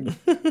some good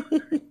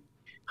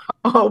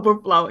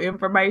overflow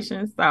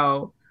information.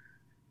 So,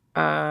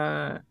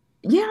 yeah,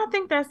 I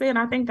think that's it.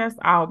 I think that's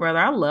all, brother.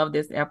 I love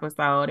this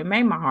episode. It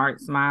made my heart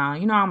smile.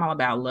 I'm all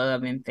about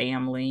love and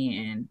family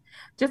and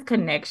just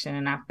connection.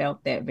 And I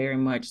felt that very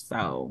much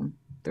so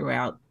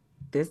throughout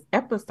this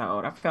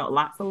episode. I felt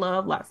lots of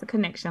love, lots of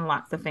connection,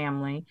 lots of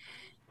family.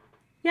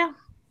 Yeah,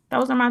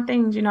 those are my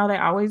things. They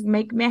always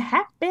make me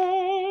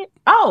happy.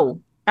 Oh,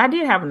 I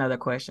did have another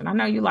question. I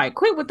know you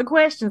quit with the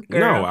questions, girl.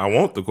 No, I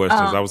want the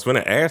questions. I was going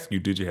to ask you,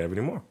 did you have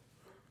any more?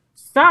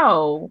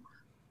 So,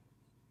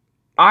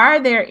 Are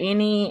there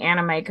any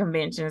anime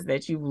conventions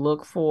that you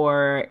look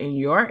for in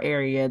your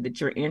area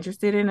that you're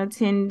interested in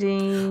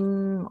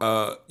attending?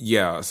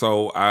 Yeah.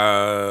 So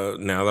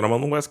now that I'm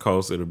on the West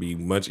Coast, it'll be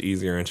much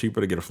easier and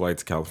cheaper to get a flight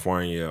to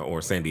California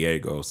or San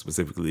Diego,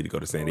 specifically to go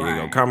to San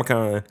Diego Right. Comic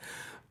Con.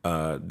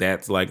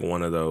 That's like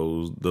one of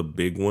the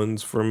big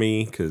ones for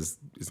me because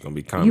it's gonna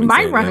be You Comic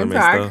might Sans run into anime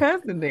our stuff.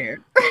 cousin there.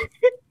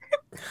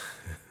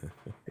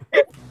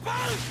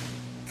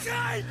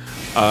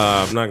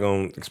 I'm not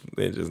gonna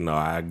just no.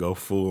 I go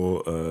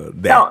full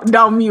that.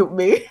 Don't mute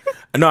me.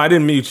 No, I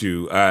didn't mute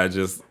you. I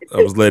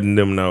was letting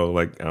them know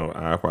like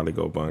I'll probably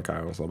go bunk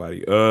out on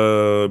somebody.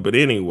 But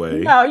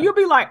anyway, No, you'll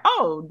be like,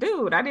 oh,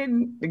 dude, I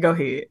didn't. Go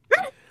ahead.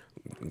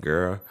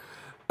 girl.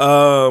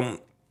 Um,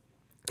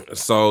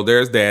 so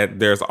there's that.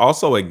 There's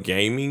also a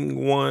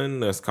gaming one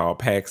that's called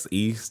PAX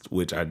East,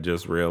 which I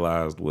just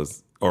realized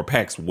was or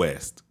PAX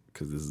West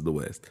because this is the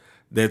West.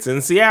 That's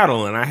in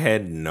Seattle, and I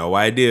had no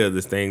idea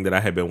this thing that I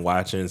had been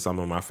watching some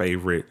of my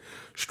favorite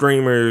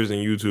streamers and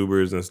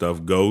YouTubers and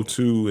stuff go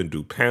to and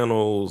do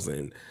panels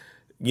and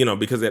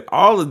because at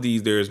all of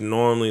these there's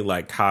normally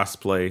like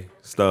cosplay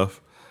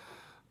stuff.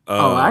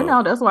 Oh, I Uh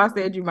know. That's why I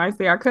said you might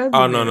see our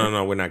oh, cousin no, no, there.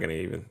 no, we're not gonna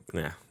even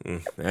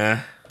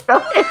Okay.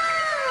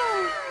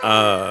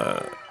 uh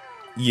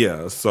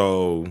yeah,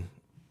 so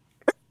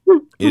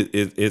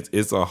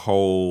it's a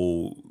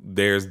whole.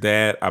 There's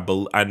that.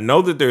 I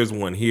know that there's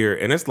one here,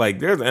 and it's like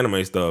there's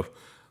anime stuff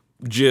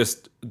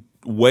just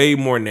way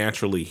more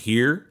naturally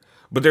here.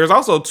 But there's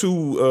also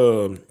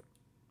two,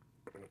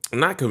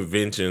 not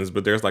conventions,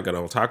 but there's like an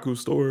otaku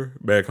store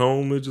back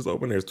home that just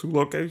opened. There's two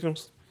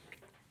locations.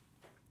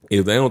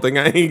 If they don't think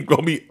I ain't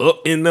gonna be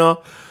up in there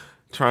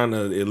trying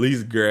to at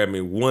least grab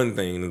me one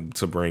thing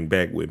to bring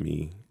back with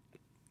me,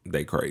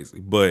 they crazy.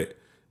 But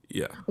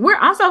yeah, We're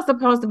also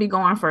supposed to be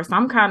going for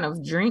some kind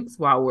of drinks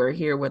while we're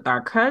here with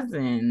our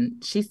cousin.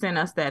 She sent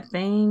us that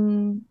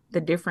thing,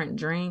 the different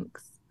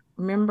drinks.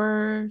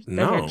 Remember?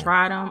 They had no.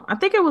 tried them. I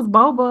think it was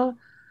boba.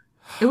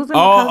 It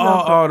wasn't Oh, because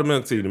of oh, the oh, the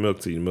milk tea, the milk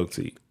tea, the milk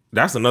tea.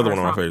 That's another or one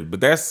of my something. favorites,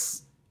 but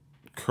that's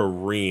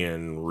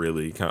Korean,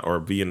 really, or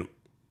being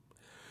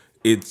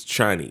it's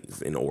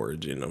Chinese in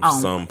origin of Oh,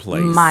 some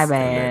my place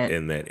in that bad.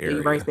 in that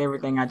Erased area.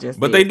 everything I just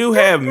But they said. do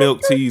have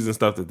milk teas and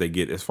stuff that they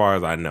get, as far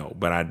as I know.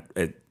 But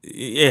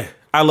yeah,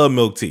 I love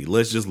milk tea.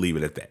 Let's just leave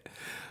it at that.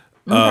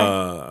 Okay.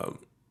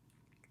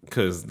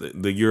 Because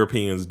the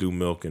Europeans do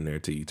milk in their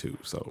tea too,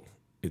 so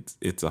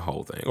it's a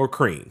whole thing, or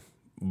cream.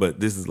 But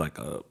this is like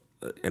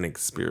an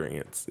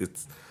experience.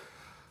 It's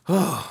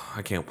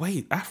I can't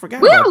wait. I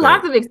forgot We have about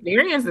lots that. of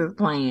experiences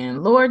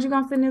planned. Lord, you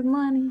gonna send his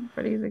money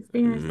for these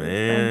experiences?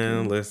 Thank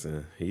Man, you.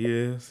 listen,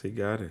 he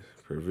got it.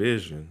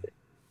 Provision.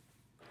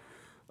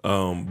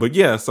 But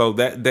yeah, so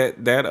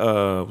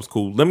that was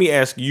cool. Let me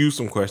ask you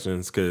some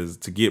questions because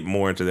to get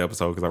more into the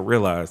episode, because I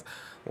realized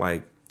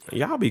like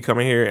y'all be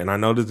coming here and I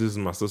know that this is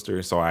my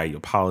sister, so I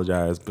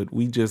apologize, but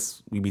we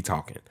be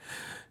talking.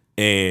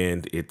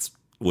 And it's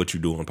what you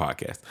do on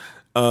podcast.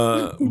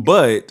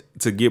 But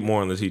to get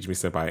more on the Teach Me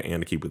Senpai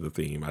and to keep with the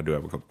theme, I do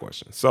have a couple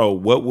questions. So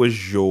what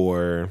was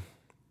your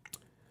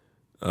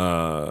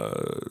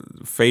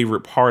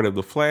favorite part of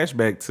the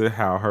flashback to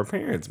how her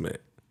parents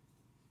met?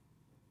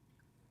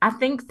 I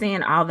think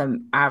seeing all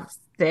the I've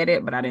said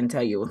it, but I didn't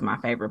tell you it was my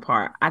favorite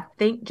part. I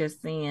think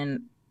just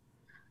seeing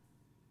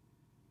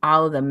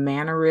all of the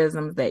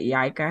mannerisms that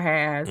Yaika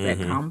has that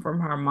Mm-hmm. come from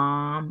her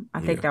mom. I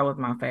think Yeah. that was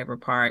my favorite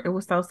part. It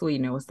was so sweet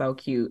and it was so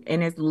cute.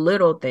 And it's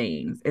little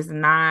things. It's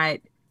not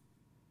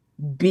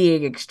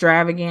big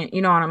extravagant,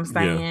 you know what I'm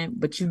Yeah. saying?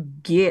 But you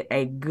get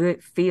a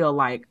good feel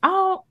like,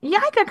 oh,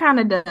 Yaika kind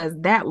of does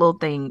that little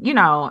thing,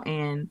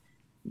 and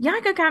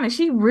Yaika kind of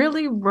she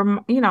really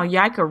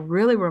Yaika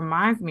really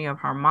reminds me of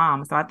her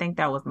mom. So I think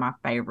that was my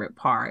favorite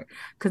part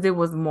because it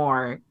was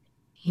more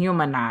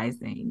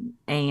humanizing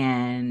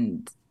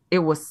and it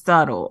was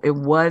subtle. It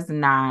was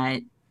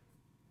not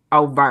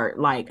overt.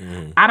 Like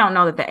Mm-hmm. I don't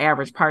know that the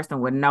average person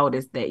would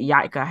notice that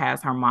Yaika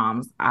has her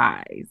mom's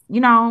eyes.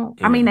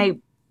 Yeah.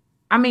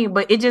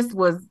 But it just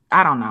was,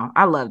 I don't know.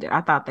 I loved it.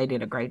 I thought they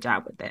did a great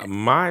job with that.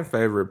 My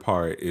favorite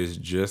part is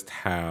just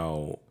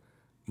how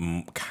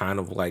kind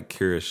of like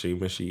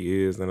Kirishima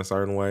she is in a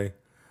certain way,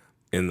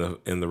 in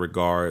the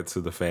regard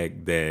to the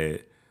fact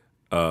that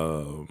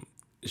um,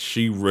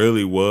 she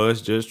really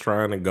was just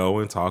trying to go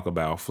and talk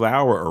about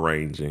flower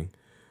arranging,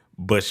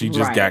 but she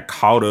just Right. got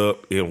caught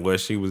up in what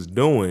she was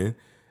doing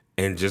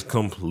and just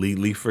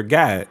completely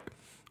forgot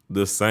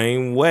the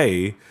same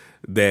way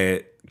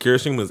that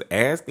Kirishima was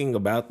asking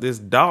about this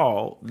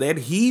doll that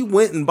he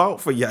went and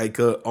bought for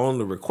Yaika on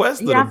the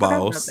request of the Yeah, I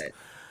forgot about boss. that.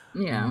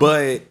 Yeah.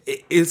 But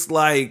it's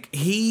like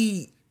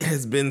he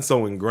has been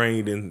so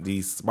ingrained in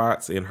these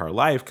spots in her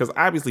life because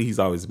obviously he's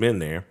always been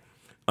there.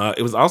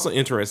 It was also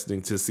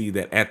interesting to see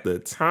that at the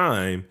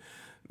time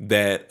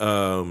that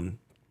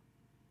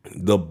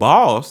the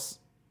boss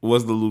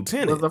was the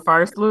Was lieutenant, the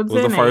first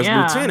was the lieutenant. first Yeah.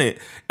 lieutenant,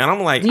 and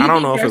I'm like, Do I you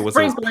don't think know if it they're was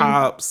his sprinkling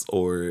pops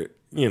or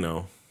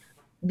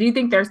do you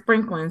think they're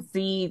sprinkling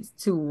seeds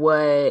to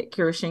what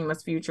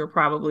Kirishima's future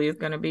probably is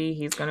gonna be?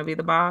 He's gonna be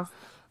the boss?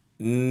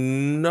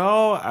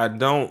 No, I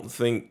don't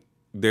think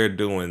they're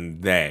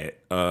doing that.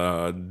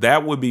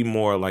 That would be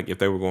more like if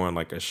they were going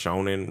like a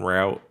shonen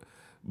route,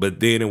 but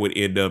then it would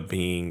end up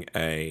being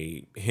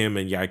a him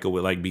and Yaika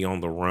would like be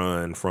on the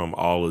run from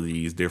all of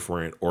these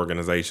different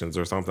organizations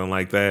or something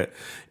like that,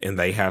 and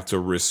they have to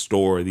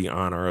restore the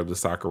honor of the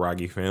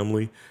Sakuragi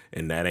family,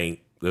 and that ain't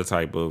the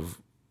type of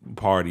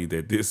party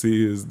that this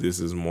is. This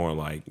is more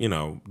like,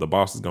 the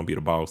boss is gonna be the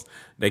boss.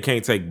 They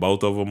can't take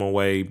both of them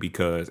away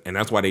and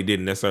that's why they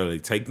didn't necessarily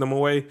take them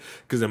away,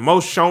 because in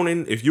most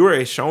shonen, if you're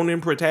a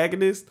shonen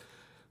protagonist,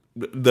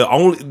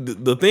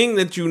 the thing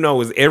that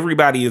is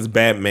everybody is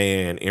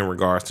Batman in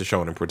regards to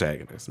shonen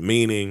protagonists,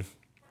 meaning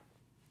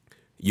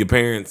your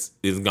parents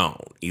is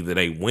gone. Either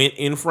they went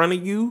in front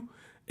of you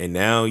and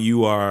now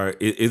you are,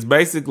 it's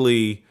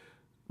basically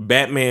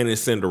Batman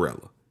is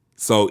Cinderella.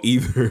 So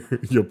either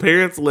your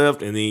parents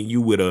left and then you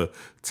with a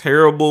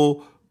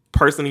terrible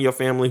person in your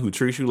family who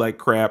treats you like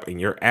crap, and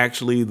you're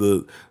actually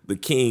the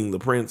king, the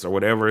prince, or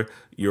whatever.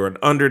 You're an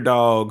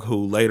underdog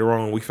who later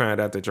on we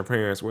find out that your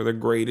parents were the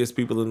greatest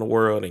people in the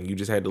world, and you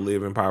just had to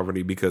live in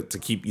poverty because to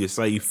keep you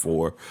safe.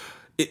 For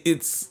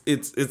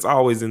it's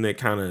always in that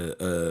kind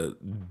of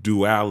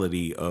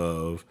duality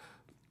of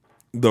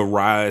the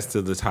rise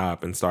to the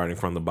top and starting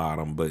from the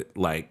bottom, but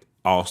like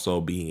also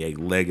being a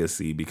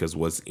legacy because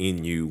what's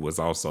in you was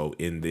also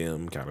in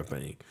them, kind of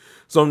thing.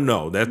 So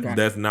no,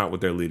 that's not what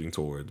they're leading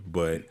towards.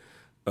 But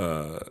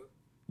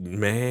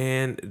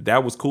man,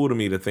 that was cool to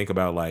me to think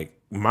about. Like,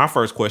 my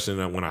first question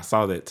when I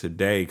saw that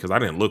today, because I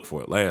didn't look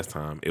for it last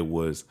time, it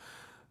was,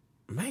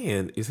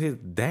 man, is his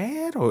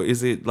dad, or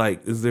is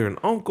there an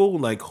uncle?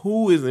 Like,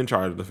 who is in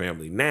charge of the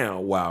family now?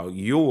 While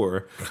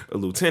you're a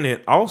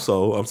lieutenant,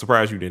 also, I'm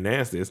surprised you didn't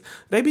ask this.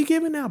 They be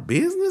giving out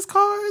business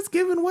cards,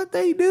 given what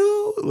they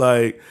do.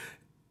 Like,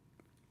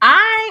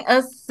 I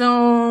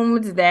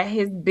assumed that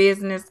his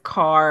business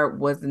card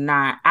was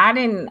not. I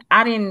didn't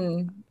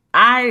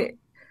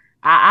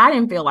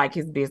feel like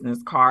his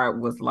business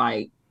card was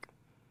like.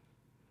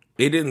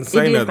 It didn't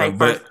say nothing,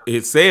 but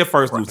it said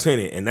first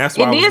lieutenant, and that's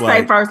why it did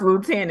say first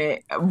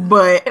lieutenant.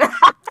 But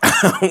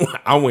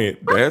I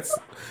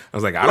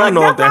was like, I don't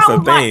know if that's a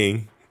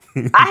thing.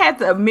 I had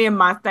to amend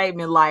my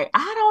statement. Like,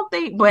 I don't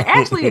think, but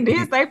actually, it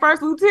did say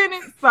first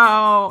lieutenant. So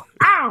I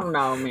don't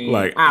know, man.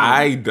 Like,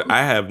 I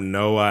have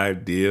no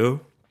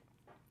idea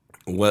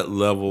what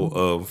level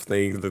of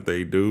things that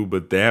they do,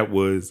 but that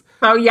was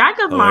so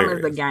Yaika's mom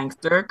is a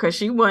gangster because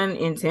she wasn't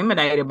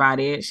intimidated by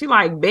it. She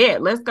like,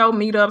 bet, let's go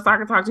meet up so I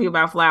can talk to you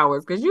about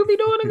flowers because you be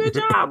doing a good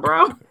job,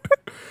 bro.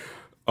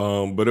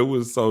 But it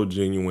was so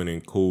genuine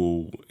and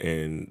cool,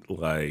 and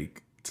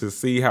like to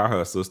see how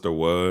her sister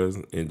was,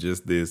 and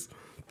just this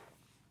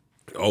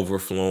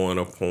overflowing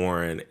of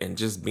porn and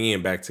just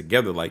being back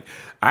together. Like,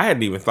 I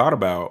hadn't even thought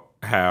about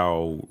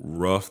how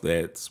rough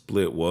that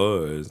split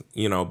was,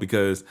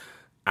 because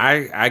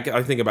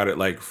I think about it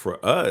like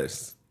for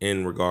us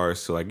in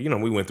regards to like,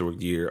 we went through a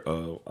year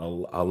of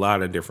a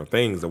lot of different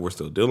things that we're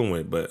still dealing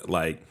with, but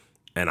like,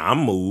 and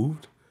I'm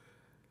moved.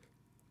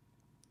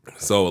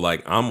 So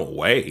like, I'm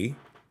away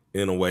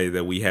in a way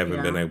that we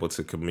haven't been able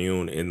to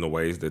commune in the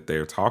ways that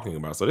they're talking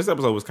about. So this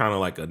episode was kind of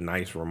like a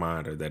nice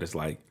reminder that it's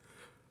like,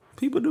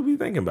 people do be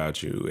thinking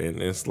about you,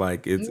 and it's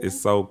like,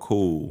 it's so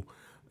cool.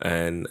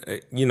 And,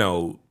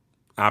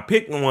 I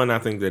picked one I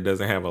think that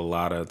doesn't have a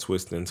lot of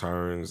twists and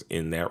turns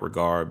in that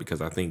regard,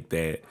 because I think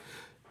that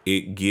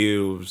it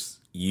gives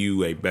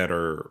you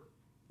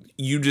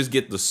you just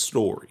get the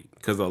story.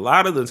 Because a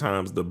lot of the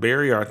times the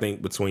barrier, I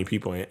think, between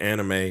people and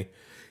anime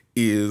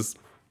is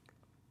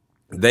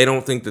they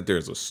don't think that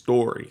there's a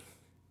story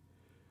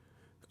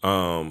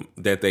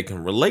that they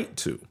can relate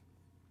to.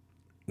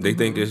 They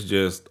think it's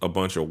just a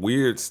bunch of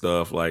weird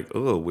stuff, like,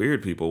 oh,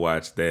 weird people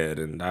watch that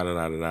and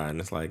da-da-da-da-da. And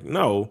it's like,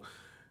 no,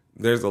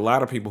 there's a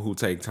lot of people who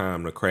take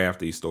time to craft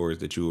these stories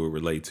that you will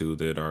relate to,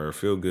 that are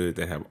feel good,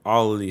 that have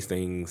all of these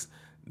things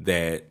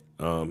that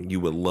you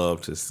would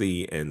love to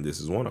see, and this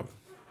is one of them.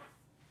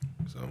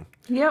 So,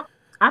 yep.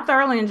 I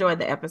thoroughly enjoyed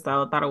the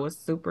episode. Thought it was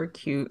super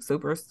cute,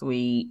 super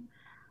sweet.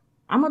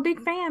 I'm a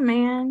big fan,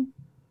 man.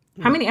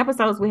 How many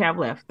episodes we have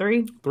left?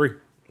 3? 3.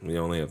 We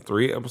only have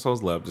 3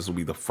 episodes left. This will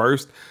be the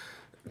first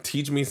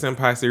Teach Me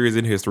Senpai series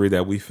in history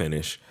that we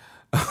finish.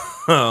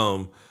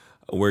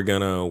 We're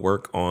gonna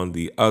work on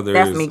the others.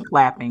 That's me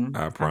clapping.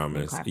 I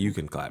promise. You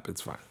can clap.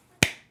 It's fine.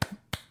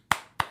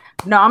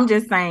 No, I'm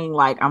just saying,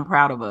 like, I'm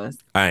proud of us.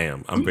 I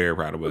am. I'm very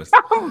proud of us.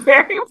 I'm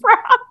very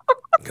proud.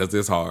 Because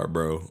it's hard,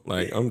 bro.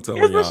 Like, I'm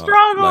telling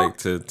y'all, like,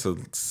 to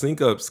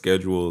sync up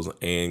schedules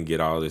and get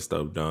all this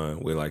stuff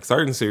done with like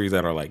certain series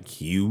that are like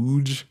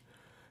huge,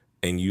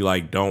 and you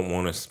like don't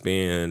want to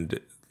spend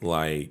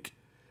like.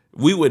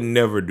 We would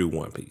never do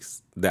One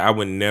Piece. I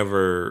would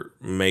never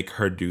make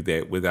her do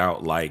that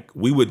without like,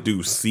 we would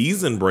do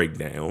season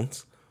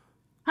breakdowns.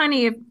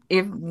 Honey,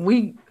 if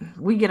we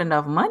get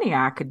enough money,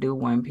 I could do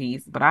One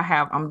Piece, but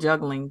I'm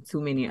juggling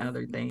too many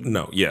other things.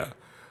 No, yeah.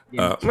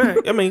 Man,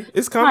 I mean,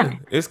 it's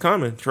coming. It's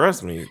coming.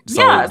 Trust me.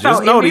 So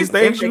just know these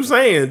things you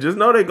saying. Just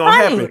know they're gonna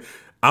happen.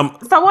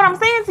 So what I'm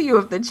saying to you,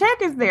 if the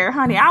check is there,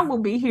 honey, I will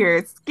be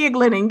here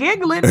giggling and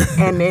giggling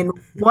and then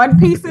one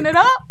piecing it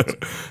up.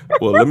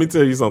 Well, let me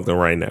tell you something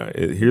right now.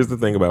 Here's the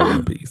thing about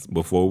One Piece.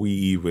 Before we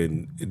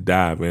even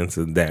dive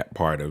into that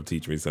part of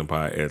Teach Me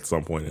Senpai at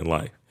some point in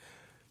life,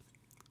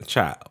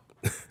 child,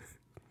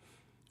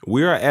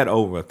 we are at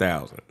over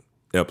 1,000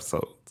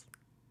 episodes.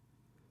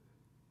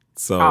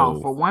 So,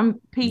 For One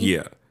Piece.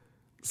 yeah.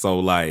 So,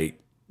 like,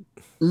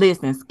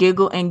 listen,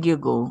 skiggle and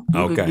giggle.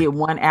 You could okay. get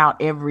one out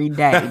every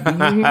day. Do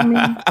you hear me?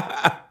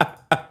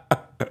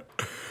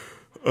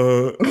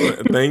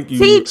 Thank you.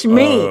 Teach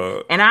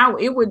me. And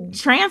it would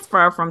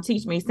transfer from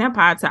Teach Me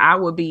Senpai to I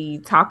would be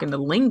talking the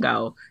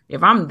lingo.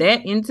 If I'm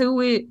that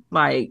into it,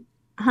 like,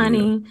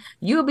 honey,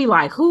 you'll be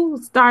like,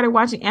 who started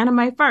watching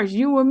anime first?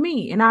 You or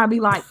me? And I'll be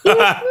like,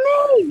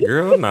 it's me.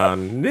 Girl, nah,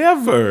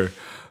 never.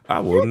 I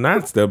will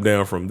not step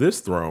down from this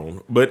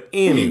throne. But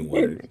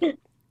anyway,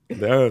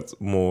 that's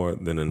more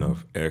than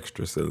enough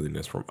extra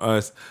silliness from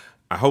us.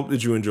 I hope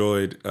that you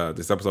enjoyed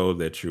this episode,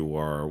 that you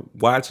are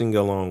watching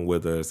along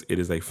with us. It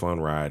is a fun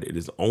ride. It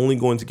is only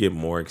going to get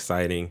more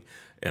exciting.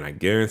 And I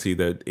guarantee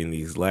that in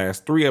these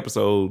last 3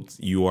 episodes,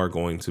 you are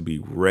going to be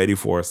ready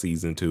for a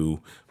season 2.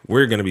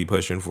 We're going to be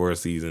pushing for a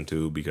season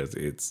 2 because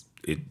it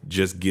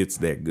just gets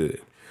that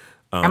good.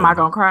 Am I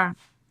going to cry?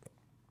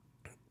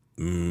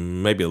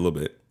 Maybe a little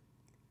bit.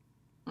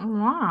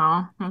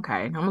 Wow.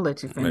 Okay. I'm going to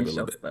let you finish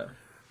your stuff.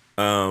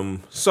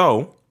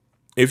 So,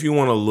 if you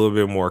want a little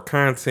bit more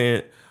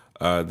content,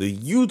 the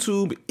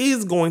YouTube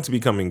is going to be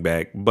coming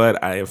back,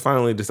 but I have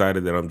finally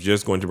decided that I'm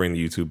just going to bring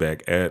the YouTube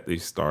back at the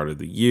start of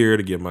the year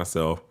to give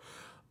myself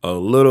a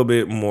little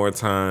bit more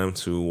time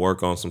to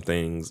work on some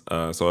things.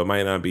 So it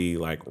might not be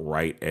like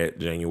right at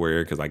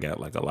January because I got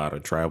like a lot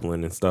of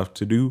traveling and stuff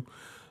to do.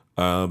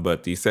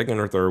 But the second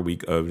or third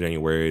week of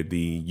January,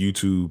 the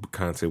YouTube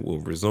content will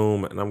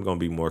resume, and I'm going to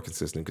be more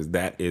consistent because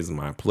that is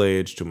my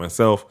pledge to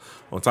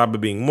myself. On top of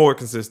being more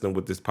consistent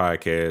with this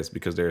podcast,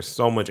 because there's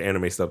so much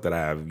anime stuff that I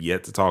have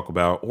yet to talk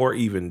about or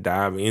even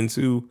dive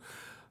into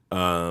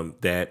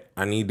that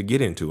I need to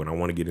get into, and I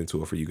want to get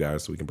into it for you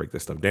guys so we can break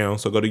this stuff down.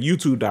 So go to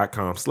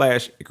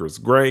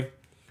youtube.com/IcarusGray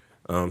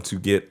to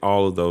get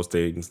all of those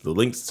things. The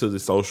links to the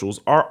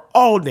socials are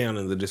all down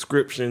in the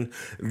description.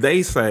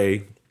 They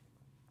say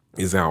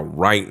is out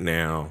right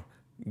now.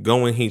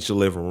 Go and heat your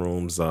living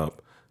rooms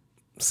up.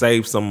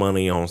 Save some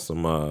money on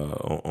some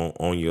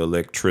on your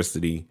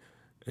electricity,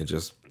 and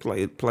just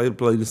play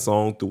the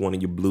song through one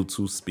of your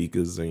Bluetooth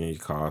speakers in your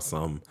car.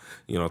 Turn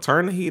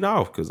the heat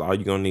off because all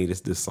you're gonna need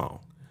is this song.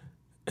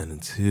 And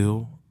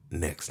until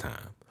next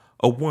time,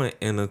 a 1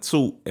 and a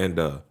 2 and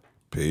a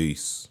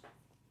peace.